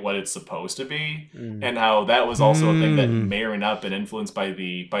wasn't quite what it's supposed to be, and how that was also a thing that may or may not have been influenced by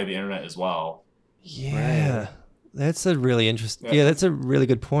the internet as well. Yeah. Right. That's a really interesting. Yeah, that's a really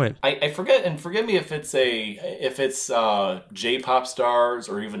good point. I forget, and forgive me if it's J-pop stars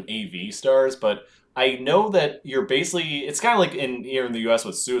or even AV stars, but I know that you're basically, it's kind of like here in the US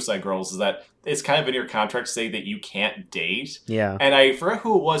with Suicide Girls, is that it's kind of in your contract to say that you can't date. Yeah. And I forget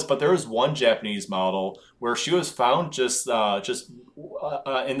who it was, but there was one Japanese model where she was found just in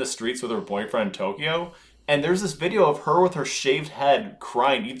the streets with her boyfriend in Tokyo. And there's this video of her with her shaved head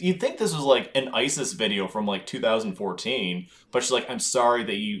crying. You'd think this was like an ISIS video from like 2014, but she's like, I'm sorry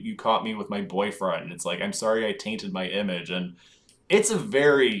that you caught me with my boyfriend. And it's like, I'm sorry I tainted my image. And it's a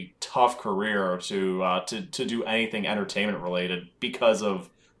very tough career to do anything entertainment related because of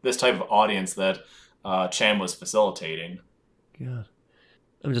this type of audience that Cham was facilitating. God.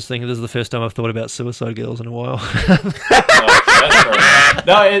 I'm just thinking this is the first time I've thought about Suicide Girls in a while.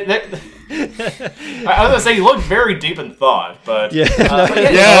 No, I was gonna say you looked very deep in thought, but I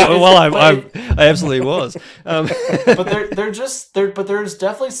absolutely was. But there's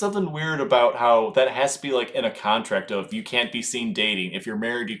definitely something weird about how that has to be like in a contract of you can't be seen dating. If you're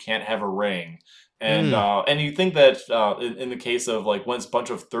married, you can't have a ring. And you think that in the case of like when it's a bunch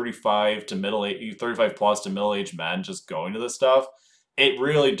of 35 plus to middle-aged men just going to this stuff, it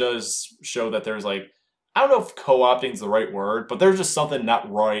really does show that there's like, I don't know if co-opting is the right word, but there's just something not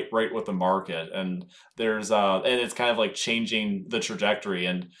right with the market, and there's and it's kind of like changing the trajectory.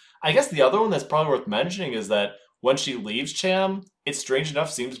 And I guess the other one that's probably worth mentioning is that when she leaves Cham, it strange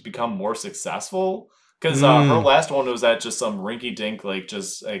enough seems to become more successful, because her last one was at just some rinky-dink, like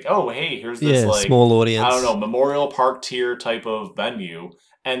just like, oh hey, here's this like small audience, I don't know, Memorial Park tier type of venue.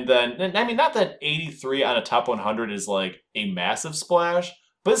 And then, I mean, not that 83 on a top 100 is like a massive splash,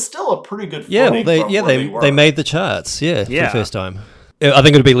 but it's still a pretty good footing. They made the charts, for the first time. I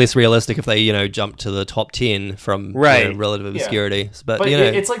think it would be less realistic if they, jumped to the top 10 from relative obscurity. But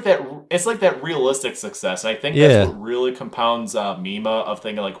it's like that realistic success. And I think that's what really compounds Mima of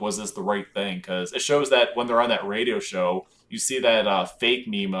thinking like, was this the right thing? Because it shows that when they're on that radio show, you see that fake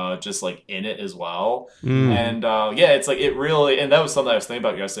Mima just like in it as well. And it's like it really, and that was something I was thinking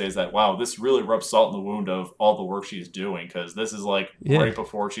about yesterday, is that wow, this really rubs salt in the wound of all the work she's doing, because this is like right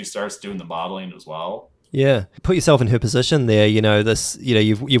before she starts doing the modeling as well. Yeah, put yourself in her position there.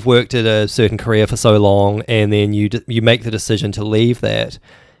 You've worked at a certain career for so long, and then you make the decision to leave that,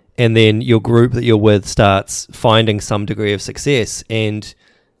 and then your group that you're with starts finding some degree of success. And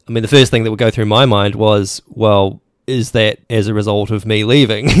I mean, the first thing that would go through my mind was, well, is that as a result of me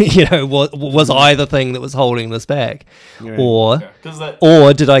leaving? Was I the thing that was holding this back, or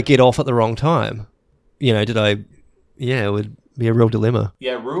did I get off at the wrong time? It would be a real dilemma.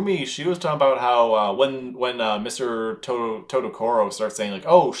 Yeah, Rumi, she was talking about how when Mr. Todokoro starts saying like,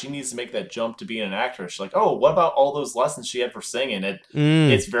 oh, she needs to make that jump to being an actress, she's like, oh, what about all those lessons she had for singing?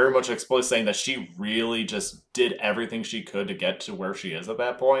 It's very much explicit saying that she really just did everything she could to get to where she is at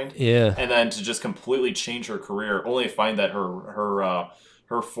that point. Yeah. And then to just completely change her career, only to find that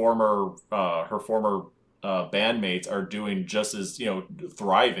her former bandmates are doing just as,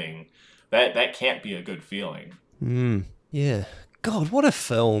 thriving. That can't be a good feeling. Yeah. God, what a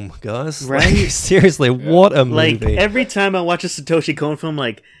film, guys. Right? Like, seriously, what a movie. Like, every time I watch a Satoshi Kon film,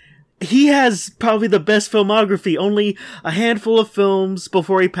 like, he has probably the best filmography. Only a handful of films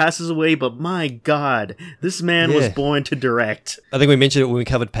before he passes away, but my God, this man was born to direct. I think we mentioned it when we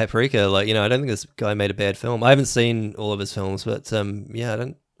covered Paprika. Like, I don't think this guy made a bad film. I haven't seen all of his films, but from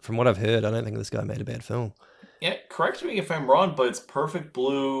what I've heard, I don't think this guy made a bad film. Yeah, correct me if I'm wrong, but it's Perfect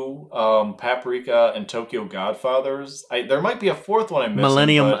Blue, Paprika, and Tokyo Godfathers. There might be a fourth one I'm missing.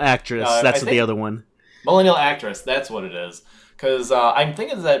 Millennium Actress, that's the other one. Millennial Actress, that's what it is. Because I'm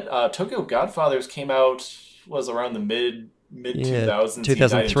thinking that Tokyo Godfathers came out was around the mid 2000s,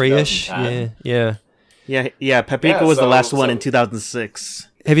 2003-ish. Yeah. Paprika Yeah, was the last one so- in 2006.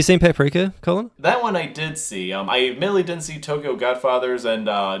 Have you seen Paprika, Colin? That one I did see. I admittedly didn't see Tokyo Godfathers and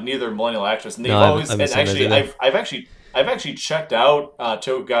neither Millennial Actress. And they've No, I always haven't and seen those actually either. I've actually checked out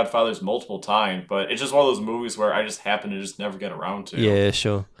Tokyo Godfathers multiple times, but it's just one of those movies where I just happen to just never get around to. Yeah,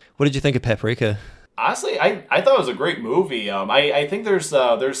 sure. What did you think of Paprika? Honestly, I thought it was a great movie. I think there's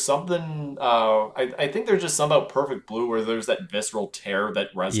something. I think there's just something about Perfect Blue where there's that visceral terror that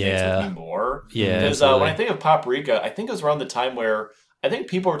resonates with me more. Yeah, Because when I think of Paprika, I think it was around the time where I think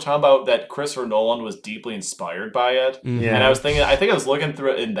people were talking about that Christopher Nolan was deeply inspired by it. Yeah. And I think I was looking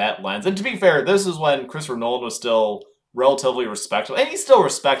through it in that lens. And to be fair, this is when Christopher Nolan was still relatively respected, and he's still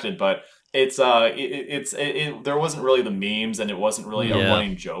respected, but it's there wasn't really the memes, and it wasn't really a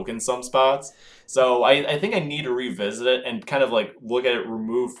running joke in some spots. So I think I need to revisit it and kind of like look at it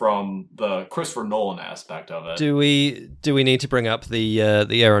removed from the Christopher Nolan aspect of it. Do we need to bring up the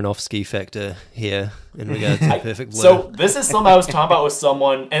Aronofsky factor here in regards to Perfect Blue? So this is something I was talking about with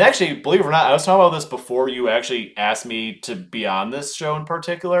someone, and actually, believe it or not, I was talking about this before you actually asked me to be on this show in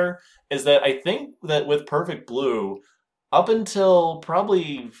particular, is that I think that with Perfect Blue, up until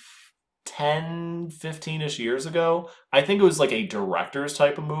probably 10, 15-ish years ago, I think it was like a director's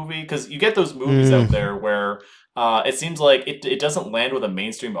type of movie, because you get those movies out there where it seems like it doesn't land with a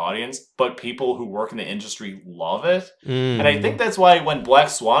mainstream audience, but people who work in the industry love it. And I think that's why when Black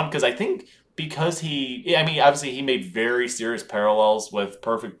Swan, because I think because obviously he made very serious parallels with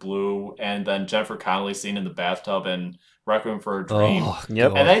Perfect Blue and then Jennifer Connelly scene in the bathtub and Requiem for a Dream.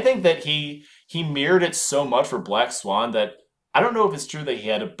 Yep. And I think that he mirrored it so much for Black Swan that I don't know if it's true that he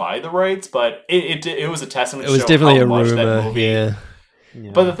had to buy the rights, but it was a testament to it was show definitely how a much that rumor. movie. Yeah.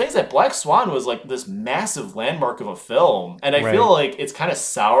 But the thing is that Black Swan was like this massive landmark of a film, and I feel like it's kind of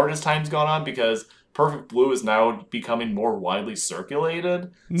soured as time's gone on because Perfect Blue is now becoming more widely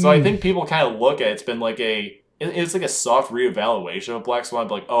circulated. So I think people kind of look at it's been like it's like a soft reevaluation of Black Swan,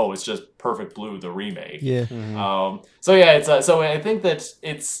 but like, oh, it's just Perfect Blue, the remake. Yeah. So yeah, it's so I think that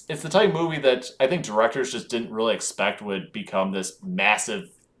it's the type of movie that I think directors just didn't really expect would become this massive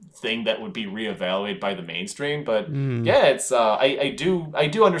thing that would be reevaluated by the mainstream. But yeah, it's I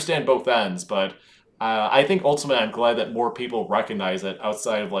do understand both ends, but I think ultimately I'm glad that more people recognize it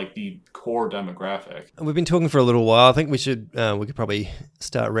outside of like the core demographic. We've been talking for a little while. I think we could probably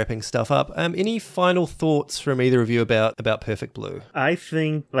start wrapping stuff up. Any final thoughts from either of you about Perfect Blue? I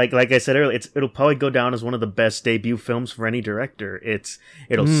think, like I said earlier, it'll probably go down as one of the best debut films for any director.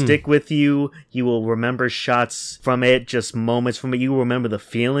 It'll stick with you. You will remember shots from it, just moments from it. You will remember the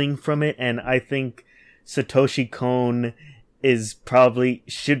feeling from it. And I think Satoshi Kon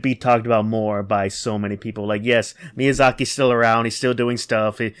should be talked about more by so many people. Like, yes, Miyazaki's still around. He's still doing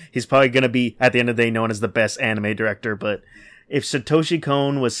stuff. He's probably going to be, at the end of the day, known as the best anime director. But if Satoshi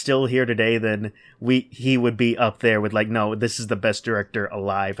Kon was still here today, then he would be up there with like, no, this is the best director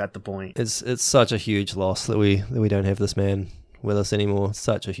alive at the point. It's such a huge loss that we don't have this man with us anymore.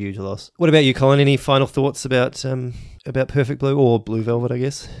 Such a huge loss. What about you, Colin? Any final thoughts about Perfect Blue or Blue Velvet, I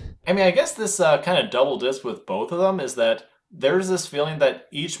guess? I mean, I guess this kind of double disc with both of them is that there's this feeling that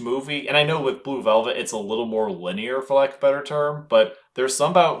each movie, and I know with Blue Velvet it's a little more linear, for lack of a better term, but there's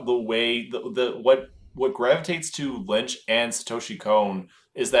some about the way what gravitates to Lynch and Satoshi Kon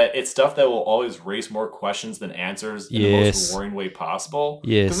is that it's stuff that will always raise more questions than answers in the most rewarding way possible.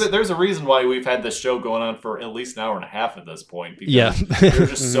 Yes. Because there's a reason why we've had this show going on for at least an hour and a half at this point. Because there's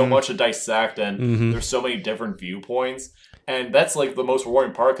just so much to dissect, and there's so many different viewpoints. And that's like the most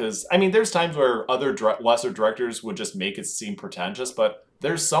rewarding part because, I mean, there's times where other lesser directors would just make it seem pretentious, but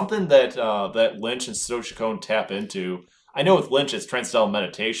there's something that that Lynch and Satoshi Kon tap into. I know with Lynch it's transcendental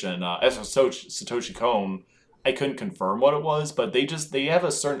meditation. As for Satoshi Kon, I couldn't confirm what it was, but they have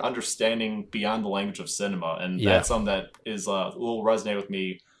a certain understanding beyond the language of cinema, and that's something that is will resonate with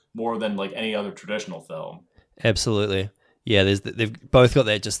me more than like any other traditional film. Absolutely. Yeah, they've both got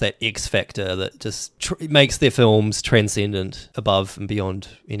that X factor that just makes their films transcendent above and beyond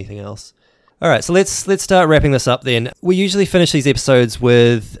anything else. All right, so let's start wrapping this up then. We usually finish these episodes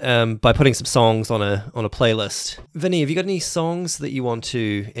with by putting some songs on a playlist. Vinny, have you got any songs that you want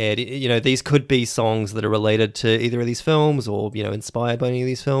to add? You know, these could be songs that are related to either of these films, or inspired by any of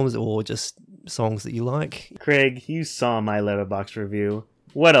these films, or just songs that you like. Craig, you saw my Letterboxd review.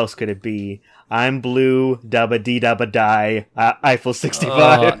 What else could it be? I'm Blue, Dabba Dee Dabba Die, Eiffel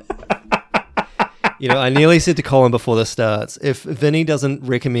 65. I nearly said to Colin before this starts, if Vinny doesn't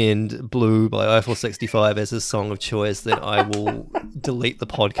recommend Blue by Eiffel 65 as his song of choice, then I will delete the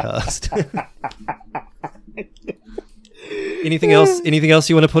podcast. Anything else? Anything else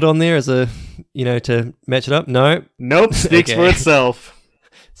you want to put on there as a, to match it up? No. Nope. Speaks for itself.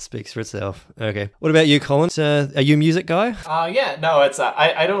 Speaks for itself. Okay. What about you, Colin? Are you a music guy? Yeah, no, it's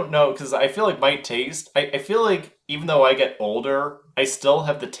I don't know, because I feel like my taste. I feel like even though I get older, I still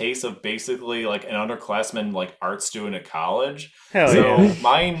have the taste of basically like an underclassman, like art student at college. Hell so yeah.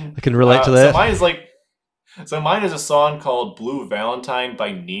 Mine, I can relate to that. So mine is a song called "Blue Valentine"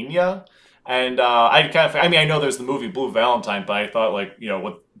 by Nina, and I know there's the movie Blue Valentine, but I thought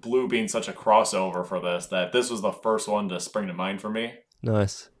with Blue being such a crossover for this was the first one to spring to mind for me.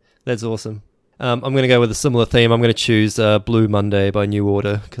 Nice. That's awesome. I'm going to go with a similar theme. I'm going to choose Blue Monday by New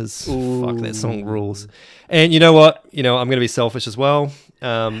Order because fuck, that song rules. And you know what? I'm going to be selfish as well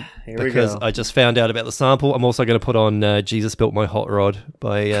because I just found out about the sample. I'm also going to put on Jesus Built My Hot Rod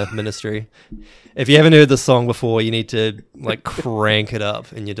by Ministry. If you haven't heard this song before, you need to crank it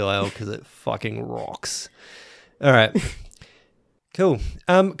up in your dial because it fucking rocks. All right. Cool.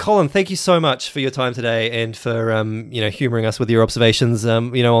 Colin, thank you so much for your time today and for humoring us with your observations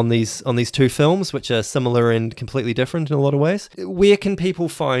on these two films, which are similar and completely different in a lot of ways. Where can people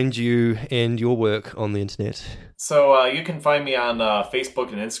find you and your work on the internet? So you can find me on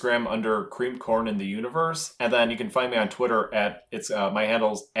Facebook and Instagram under Creamed Corn in the Universe, and then you can find me on Twitter at my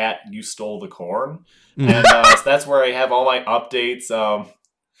handle's at You Stole the Corn, and so that's where I have all my updates.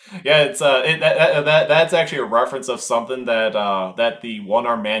 Yeah, it's that's actually a reference of something that the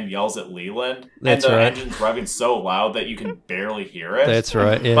one-armed man yells at Leland, That's and the right. engine's revving so loud that you can barely hear it. That's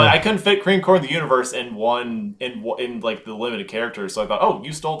right. Yeah. But I couldn't fit Cream Corn the Universe in the limited characters, so I thought, oh,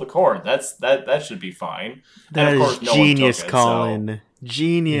 you stole the corn. That should be fine. That and of is course, no one took genius, it, Colin. So.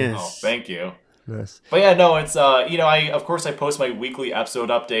 Genius. Oh, thank you. Nice. But yeah, no, it's I post my weekly episode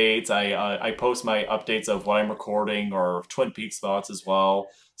updates. I post my updates of what I'm recording or Twin Peaks thoughts as well.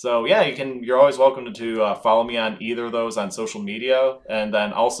 So yeah, you're always welcome to follow me on either of those on social media, and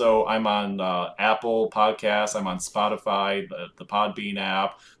then also I'm on Apple Podcasts, I'm on Spotify, the Podbean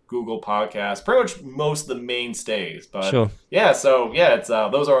app, Google Podcasts, pretty much most of the mainstays. But Sure. yeah, so yeah, it's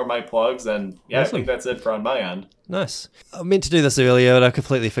those are my plugs, and yeah, Awesome. I think that's it on my end. Nice. I meant to do this earlier, but I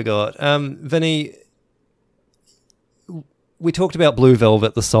completely forgot. Vinny, we talked about Blue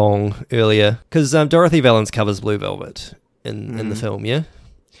Velvet, the song, earlier, because Dorothy Valens covers Blue Velvet in the film, yeah?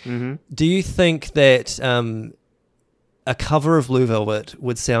 Mm-hmm. Do you think that a cover of Blue Velvet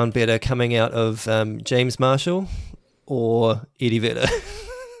would sound better coming out of James Marshall or Eddie Vedder?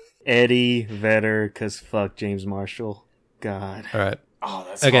 Eddie Vedder, because fuck James Marshall. God. All right. Oh,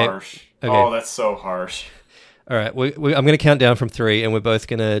 that's Okay. harsh. Okay. Oh, that's so harsh. All right. I'm going to count down from 3, and we're both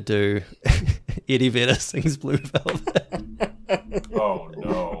going to do Eddie Vedder sings Blue Velvet. Oh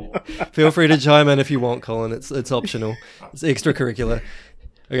no. Feel free to chime in if you want, Colin. It's optional. It's extracurricular.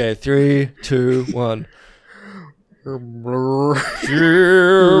 Okay, 3, 2, 1. Blue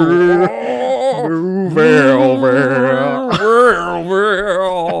velvet.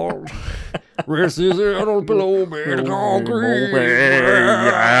 This is a below bed concrete.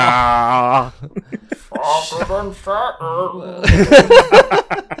 Yeah.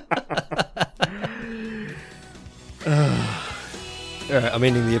 All right, I'm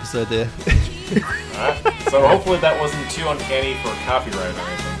ending the episode there. So hopefully that wasn't too uncanny for copyright or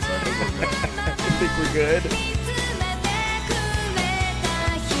anything. So I think we're good. I think we're good.